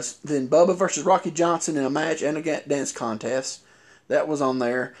 that was. Then Bubba versus Rocky Johnson in a match and a dance contest. That was on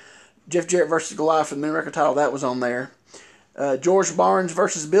there. Jeff Jarrett versus Goliath for the mid-record title, that was on there. George Barnes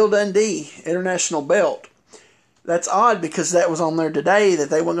versus Bill Dundee, international belt. That's odd because that was on there today that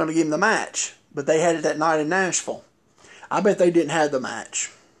they weren't going to give him the match. But they had it that night in Nashville. I bet they didn't have the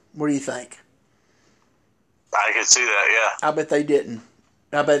match. What do you think? I could see that, yeah. I bet they didn't.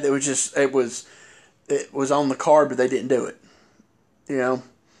 I bet it was on the card, but they didn't do it. You know,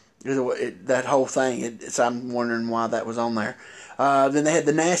 that whole thing. I'm wondering why that was on there. Then they had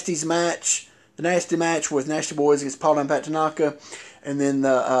the Nasty match with Nasty Boys against Paul and Pat Tanaka, and then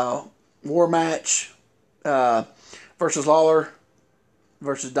the War match versus Lawler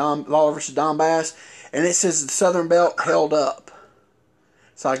versus Don Bass, and it says the Southern Belt held up.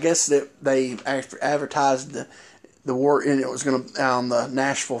 So I guess that they advertised the war, and it was going to on the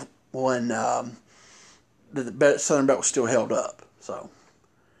Nashville one. The Southern Belt was still held up, so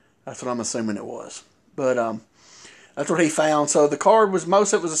that's what I'm assuming it was. But that's what he found. So the card was,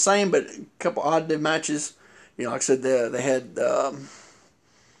 most of it was the same, but a couple odd matches. You know, like I said, they had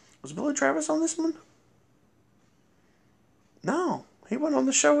was Billy Travis on this one? No, he wasn't on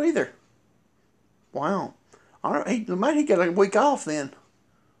the show either. Wow, maybe he got a week off then.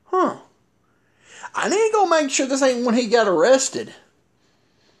 Huh. I need to go make sure this ain't when he got arrested.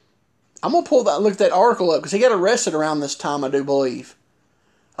 I'm going to look that article up, because he got arrested around this time, I do believe.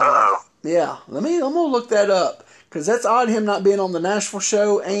 Uh-oh. Yeah, I'm going to look that up, because that's odd him not being on the Nashville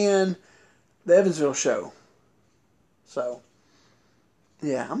show and the Evansville show. So,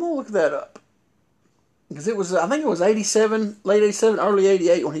 yeah, I'm going to look that up. Because I think it was 87, late 87, early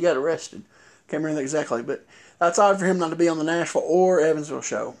 88 when he got arrested. Can't remember exactly, but that's odd for him not to be on the Nashville or Evansville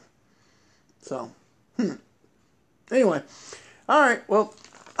show. So, anyway, all right. Well,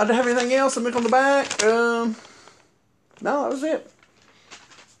 I don't have anything else. I'm on the back. No, that was it.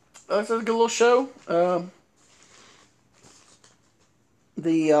 That was a good little show.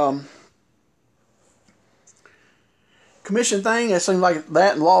 The commission thing, it seems like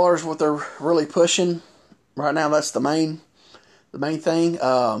that and Lawler's what they're really pushing right now. That's the main thing.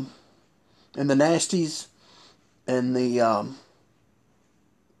 And the Nasties and the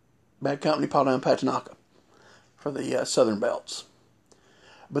Bad Company, Paul Down, Patanaka for the Southern belts.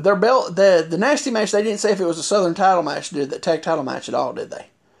 But their belt, the Nasty match, they didn't say if it was a Southern title match, did the tag title match at all, did they?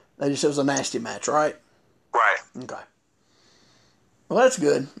 They just said it was a Nasty match, right? Right. Okay. Well, that's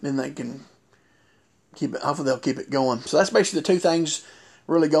good. Then they can keep it. Hopefully, they'll keep it going. So that's basically the two things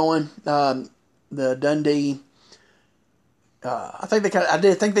really going. The Dundee. I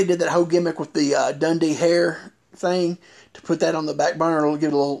did think they did that whole gimmick with the Dundee hair thing to put that on the back burner, to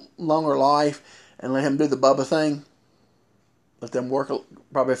give it a little longer life, and let him do the Bubba thing. Let them work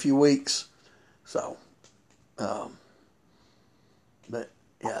probably a few weeks. So, but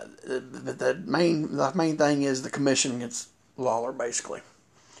yeah, the main thing is the commission against Lawler, basically.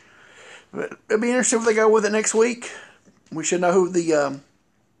 But it'll be interesting if they go with it next week. We should know who the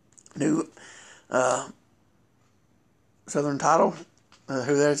new Southern title,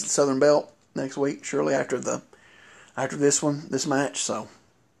 who there's the Southern belt next week. Surely after this match. So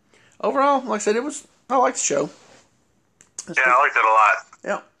overall, like I said, I liked the show. I liked it a lot.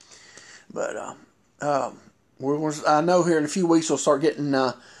 Yeah, but I know here in a few weeks we'll start getting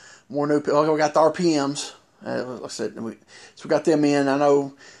more new people. We got the RPMs. Like I said, we got them in. I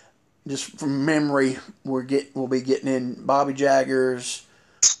know just from memory we'll be getting in Bobby Jaggers,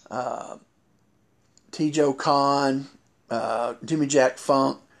 T. Khan, Jimmy Jack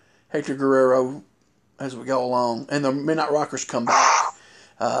Funk, Hector Guerrero as we go along, and the Midnight Rockers come back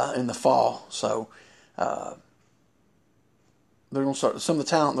in the fall. So they're going to start some of the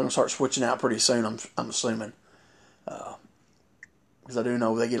talent. They're going to start switching out pretty soon. I'm assuming, because I do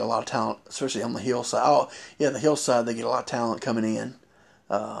know they get a lot of talent, especially on the heel side. Oh yeah, the heel side they get a lot of talent coming in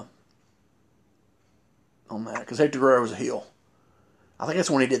on that, because Hector Guerrero was a heel. I think that's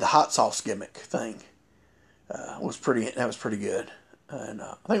when he did the hot sauce gimmick thing. That was pretty good, and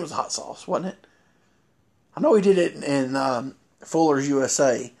I think it was hot sauce, wasn't it? I know he did it in Fuller's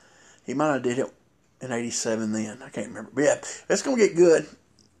USA. He might have did it in '87 then. I can't remember, but yeah, it's gonna get good.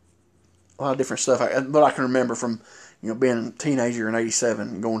 A lot of different stuff, but I can remember from being a teenager in '87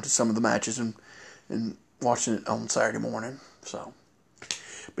 and going to some of the matches and watching it on Saturday morning. So,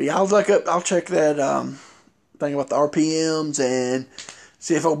 but yeah, I'll check that thing about the RPMs and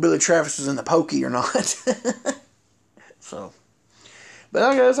see if old Billy Travis is in the pokey or not. So, but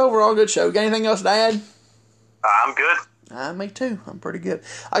okay, that's overall a good show. Got anything else to add? I'm good. Me too. I'm pretty good.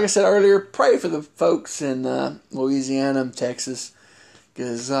 Like I said earlier, pray for the folks in Louisiana and Texas,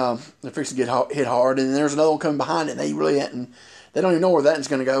 because they're fixing to get hit hard, and there's another one coming behind it. And they really hadn't. They don't even know where that is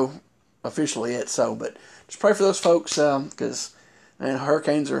going to go officially yet. So, but just pray for those folks, because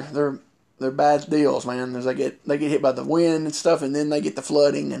hurricanes they're bad deals, man. They get hit by the wind and stuff, and then they get the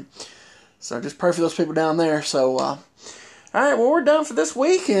flooding, and so just pray for those people down there. So, all right, well, we're done for this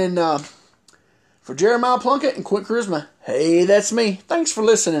week, and for Jeremiah Plunkett and Quint Charisma, hey, that's me. Thanks for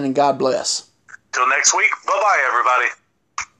listening, and God bless. Till next week, bye-bye, everybody.